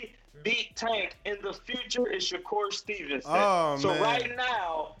potentially beat Tank in the future is Shakur Stevenson. Oh, so man. right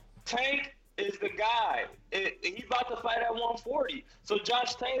now, Tank is the guy. He's about to fight at 140. So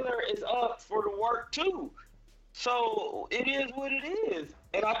Josh Taylor is up for the work too. So it is what it is.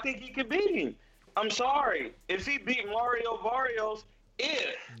 And I think he could beat him. I'm sorry. If he beat Mario Barrios,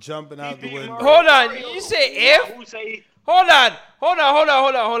 jumping out the window. Hold on. You say if? Hold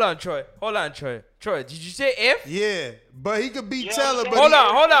on, Troy. Troy, did you say if? Yeah, but he could beat Taylor. But Hold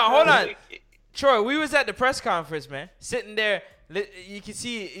on. Troy, we was at the press conference, man. Sitting there, you can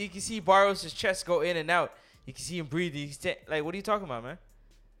see Barrios' chest go in and out. You can see him breathing. Like, what are you talking about, man?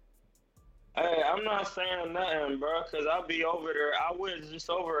 Hey, I'm not saying nothing, bro, because I'll be over there. I was just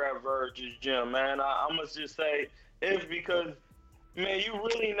over at Virgil's gym, man. I'm going to just say if because, man, you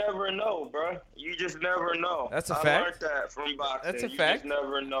really never know, bro. You just never know. That's a I fact. learned that from boxing. That's a you fact. just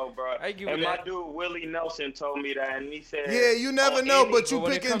never know, bro. I give and you my that. dude, Willie Nelson, told me that, and he said... Yeah, you never know, but you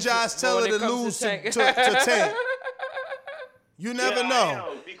picking Josh Taylor to lose to Tank. You never know.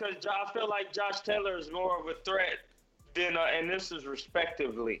 I am, because I feel like Josh Taylor is more of a threat than, and this is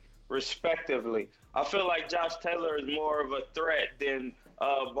respectively. I feel like Josh Taylor is more of a threat than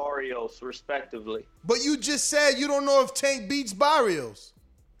Barrios, respectively. But you just said you don't know if Tank beats Barrios.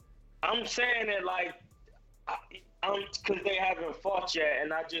 I'm saying it like, because they haven't fought yet,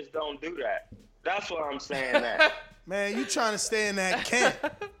 and I just don't do that. That's what I'm saying. That. Man, you trying to stay in that camp.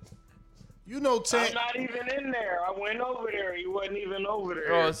 You know Tank. I'm not even in there. I went over there. He wasn't even over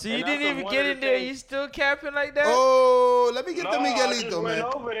there. Oh, so you didn't even get in there. You still capping like that? Oh, let me get the I Miguelito, just man.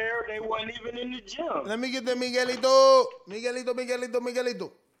 went over there. They wasn't even in the gym. Let me get the Miguelito.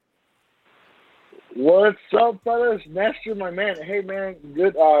 Miguelito. What's up, fellas? Nestor, my man. Hey, man.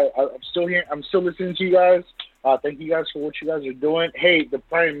 Good. I'm still here. I'm still listening to you guys. Thank you guys for what you guys are doing. Hey, the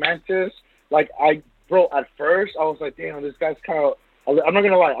Praying Mantis. Bro, at first, I was like, damn, this guy's kind of, I'm not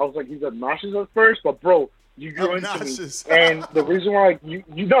going to lie. I was like, he's obnoxious at first, but, bro, you grew into me. And the reason why you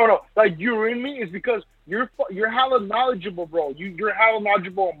you're in me is because you're hella knowledgeable, bro. You're hella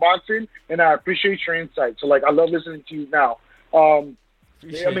knowledgeable in boxing, and I appreciate your insight. So, I love listening to you now.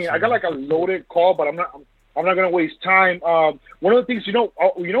 I got a loaded call, but I'm not gonna waste time. One of the things, you know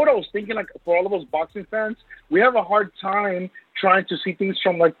what I was thinking, for all of us boxing fans, we have a hard time trying to see things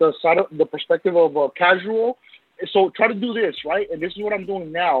from the side of the perspective of a casual. So try to do this, right? And this is what I'm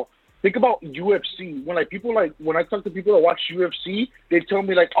doing now. Think about UFC. When when I talk to people that watch UFC, they tell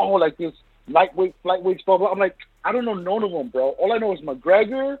me this lightweight, flyweights, blah blah. I'm like, I don't know none of them, bro. All I know is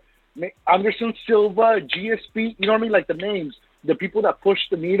McGregor, Anderson Silva, GSP. You know what I mean? The names, the people that push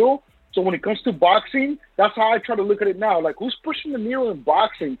the needle. So when it comes to boxing, that's how I try to look at it now. Who's pushing the needle in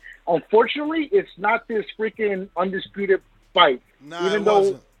boxing? Unfortunately, it's not this freaking undisputed fight. Nah, even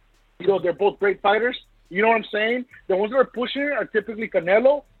though, they're both great fighters. You know what I'm saying? The ones that are pushing it are typically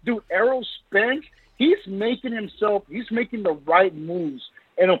Canelo. Dude, Errol Spence, he's making the right moves.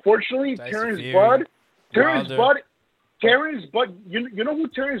 And unfortunately, Terrence Bud, you know who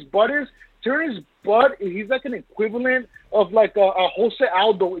Terrence Bud is? Terrence Bud, he's like an equivalent of a Jose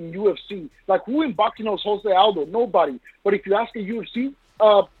Aldo in UFC. Who in boxing knows Jose Aldo? Nobody. But if you ask a UFC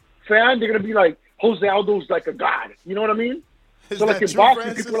fan, they're gonna be like, Jose Aldo's like a god. You know what I mean? So in boxing,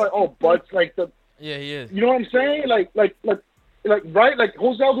 Francis? People are like, oh, Bud's like the. Yeah, he is. You know what I'm saying? Right?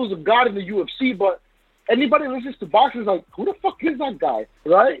 Jose Aldo's a god in the UFC, but anybody who listens to boxing is like, who the fuck is that guy,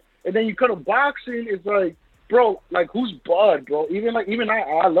 right? And then you come to boxing, it's like, bro, who's Bud, bro? Even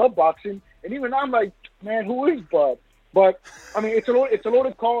I love boxing, and even I'm like, man, who is Bud? But I mean, it's a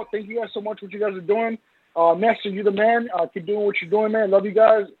loaded call. Thank you guys so much for what you guys are doing. Nestor, you the man. Keep doing what you're doing, man. Love you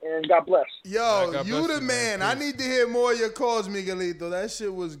guys, and God bless. Yo, you the man. I need to hear more of your calls, Miguelito. That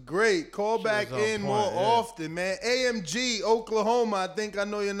shit was great. Call back in more often, man. AMG, Oklahoma. I think I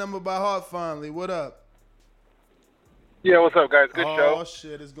know your number by heart finally. What up? Yeah, what's up, guys? Good show. Oh,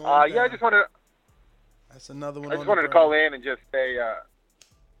 shit, it's going down. Yeah, I just wanted. That's another one. I just wanted to call in and just say,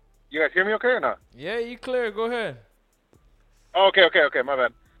 you guys hear me okay or not? Yeah, you clear. Go ahead. Okay, my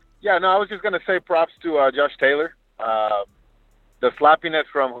bad. Yeah, no, I was just going to say props to Josh Taylor. The sloppiness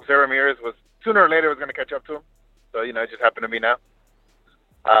from Jose Ramirez was sooner or later was going to catch up to him. So, it just happened to me now.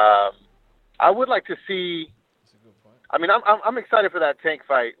 I would like to see, I mean, I'm excited for that Tank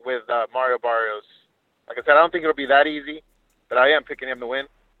fight with Mario Barrios. Like I said, I don't think it'll be that easy, but I am picking him to win.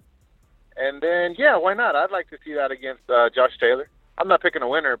 And then, yeah, why not? I'd like to see that against Josh Taylor. I'm not picking a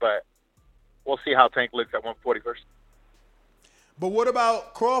winner, but we'll see how Tank looks at 140 first. But what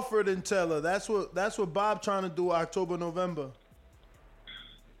about Crawford and Taylor? That's what Bob trying to do October, November.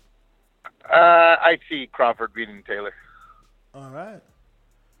 I see Crawford beating Taylor. All right.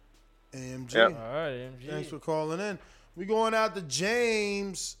 AMG. Yep. All right, AMG. Thanks for calling in. We going out to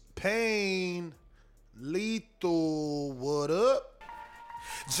James Payne. Lethal, what up?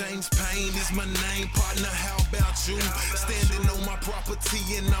 James Payne is my name, partner, how about you? Standing on my property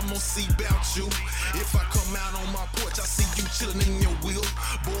and I'm gonna see about you. If I come out on my porch, I see you chilling in your wheel.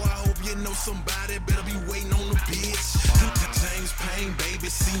 Boy, I hope you know somebody better be waiting on the bitch. James Payne, baby,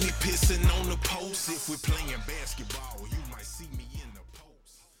 see me pissing on the post. If we're playing basketball, you might see me in the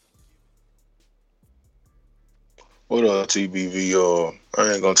post. What up, TBV?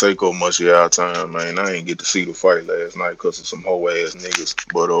 I ain't gonna take up much of y'all time, man. I ain't get to see the fight last night because of some hoe ass niggas.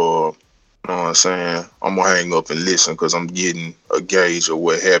 But you know what I'm saying? I'm gonna hang up and listen because I'm getting a gauge of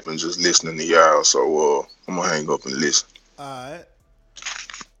what happened just listening to y'all. So I'm gonna hang up and listen. All right.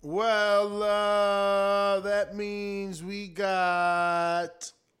 Well, that means we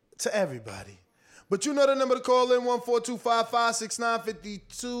got to everybody. But you know the number to call in,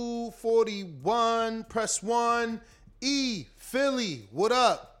 14255-6952-41. Press 1. E, Philly, what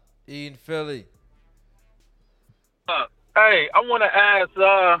up? E in Philly. Hey, I want to ask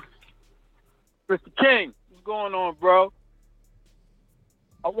Mr. King, what's going on, bro?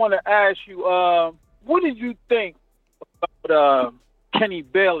 I want to ask you, what did you think about Kenny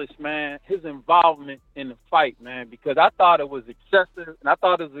Bayless, man, his involvement in the fight, man? Because I thought it was excessive, and I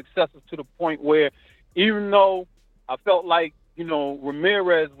thought it was excessive to the point where even though I felt like, you know,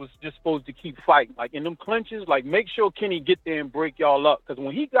 Ramirez was just supposed to keep fighting. Like, in them clinches, like, make sure Kenny get there and break y'all up. Because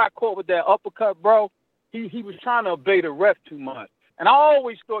when he got caught with that uppercut, bro, he was trying to obey the ref too much. And I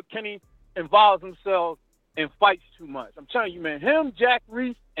always thought Kenny involves himself in fights too much. I'm telling you, man, him, Jack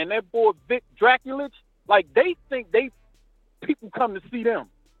Reese, and that boy Vic Draculich, like, they think people come to see them.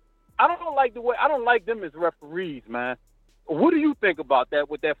 I don't like them as referees, man. What do you think about that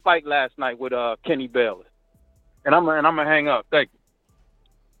with that fight last night with Kenny Bayless? And I'm gonna hang up. Thank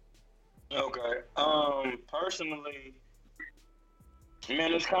you. Okay. Personally,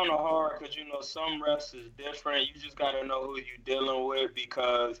 man, it's kind of hard because, you know, some refs is different. You just got to know who you're dealing with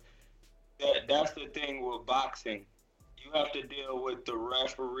because that's the thing with boxing. You have to deal with the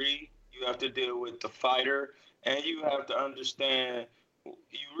referee, you have to deal with the fighter, and you have to understand, you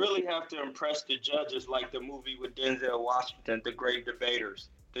really have to impress the judges like the movie with Denzel Washington, The Great Debaters.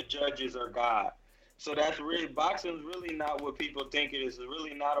 The judges are God. So that's really, boxing's really not what people think it is. It's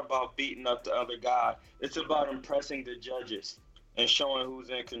really not about beating up the other guy. It's about impressing the judges and showing who's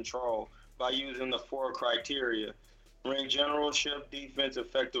in control by using the 4 criteria: ring generalship, defense,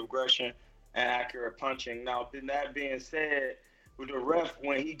 effective aggression, and accurate punching. Now, that being said, with the ref,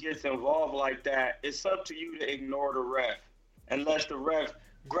 when he gets involved like that, it's up to you to ignore the ref. Unless the ref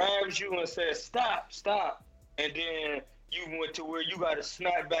grabs you and says, stop, and then you went to where you got to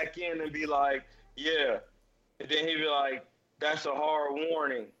snap back in and be like, yeah. And then he'd be like, that's a hard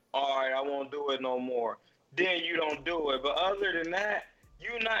warning. All right, I won't do it no more. Then you don't do it. But other than that,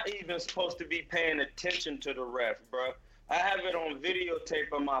 you're not even supposed to be paying attention to the ref, bro. I have it on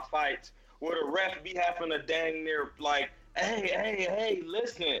videotape of my fights where the ref be having to dang near like, hey,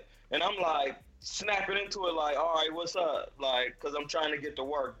 listen. And I'm like, snapping into it like, all right, what's up? Like, because I'm trying to get to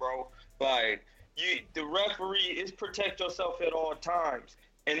work, bro. Like, the referee is protect yourself at all times.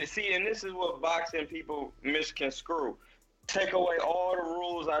 And see, and this is what boxing people misconstrue. Take away all the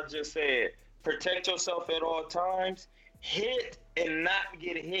rules I just said. Protect yourself at all times. Hit and not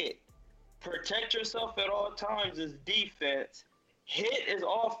get hit. Protect yourself at all times is defense. Hit is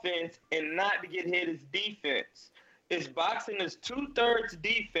offense, and not to get hit is defense. It's boxing is 2/3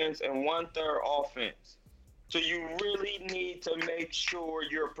 defense and 1/3 offense. So you really need to make sure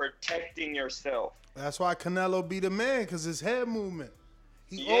you're protecting yourself. That's why Canelo be the man, because his head movement.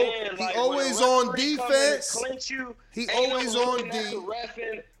 He like always when a on referee come in defense. and clinch you, He ain't always no on looking at D. the ref,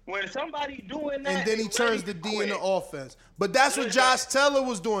 and when somebody doing that, And then he turns the D into offense. But that's what Josh Taylor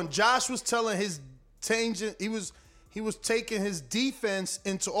was doing. Josh was telling his changing. He was taking his defense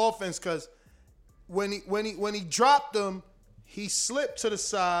into offense because when he dropped him, he slipped to the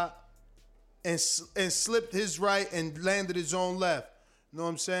side and slipped his right and landed his own left. You know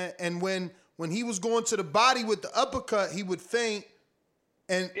what I'm saying? And when he was going to the body with the uppercut, he would feint,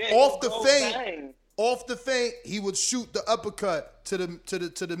 and off the feint, he would shoot the uppercut to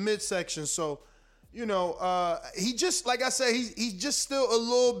the midsection. So, you know, he just, like I said, he's just still a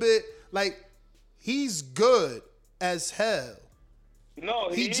little bit like, he's good as hell.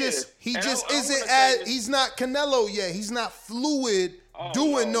 No, he just isn't as, he's not Canelo yet. He's not fluid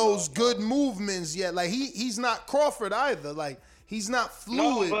doing those good movements yet. Like he's not Crawford either. Like he's not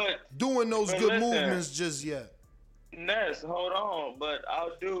fluid doing those good movements just yet. Ness, hold on, but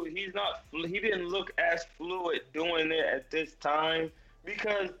he didn't look as fluid doing it at this time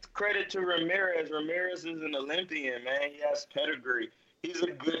because credit to Ramirez. Ramirez is an Olympian, man. He has pedigree. He's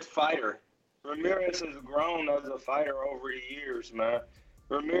a good fighter. Ramirez has grown as a fighter over the years, man.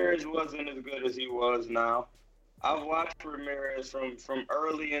 Ramirez wasn't as good as he was now. I've watched Ramirez from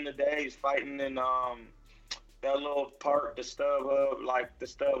early in the days fighting in that little park, the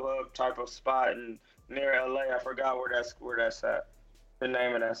StubHub type of spot near LA. I forgot where that's at. The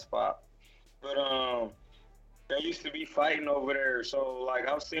name of that spot. But they used to be fighting over there. So like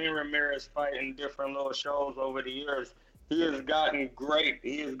I've seen Ramirez fight in different little shows over the years. He has gotten great.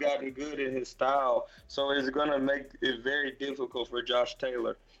 He has gotten good in his style. So it's gonna make it very difficult for Josh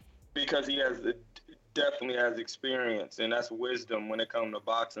Taylor because he definitely has experience, and that's wisdom when it comes to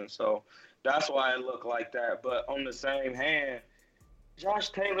boxing. So that's why it looked like that. But on the same hand, Josh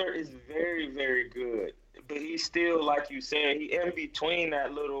Taylor is very, very good. But he's still, like you said, he in between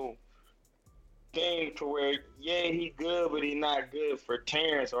that little thing to where, yeah, he good, but he not good for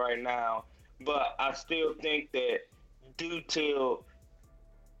Terrence right now. But I still think that due to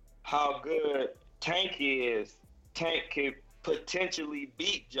how good Tank is, Tank could potentially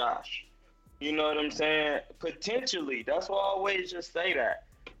beat Josh. You know what I'm saying? Potentially. That's why I always just say that.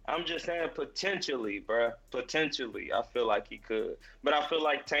 I'm just saying potentially, bruh. Potentially. I feel like he could. But I feel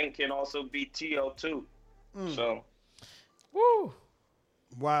like Tank can also beat T.O. too. So. Woo.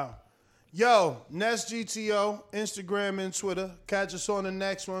 Wow. Yo, Nest GTO, Instagram and Twitter. Catch us on the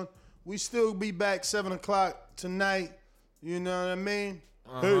next one. We still be back 7 o'clock tonight. You know what I mean?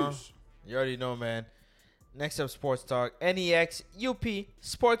 Peace. You already know, man. Next up, Sports Talk. NEX, UP,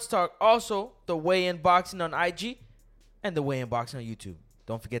 Sports Talk. Also, the Weigh In Boxing on IG and the Weigh In Boxing on YouTube.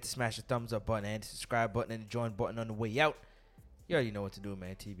 Don't forget to smash the thumbs up button and the subscribe button and the join button on the way out. You already know what to do,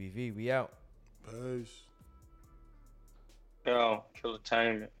 man. TBV, we out. Peace. Yo,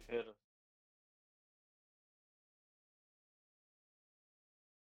 Entertainment.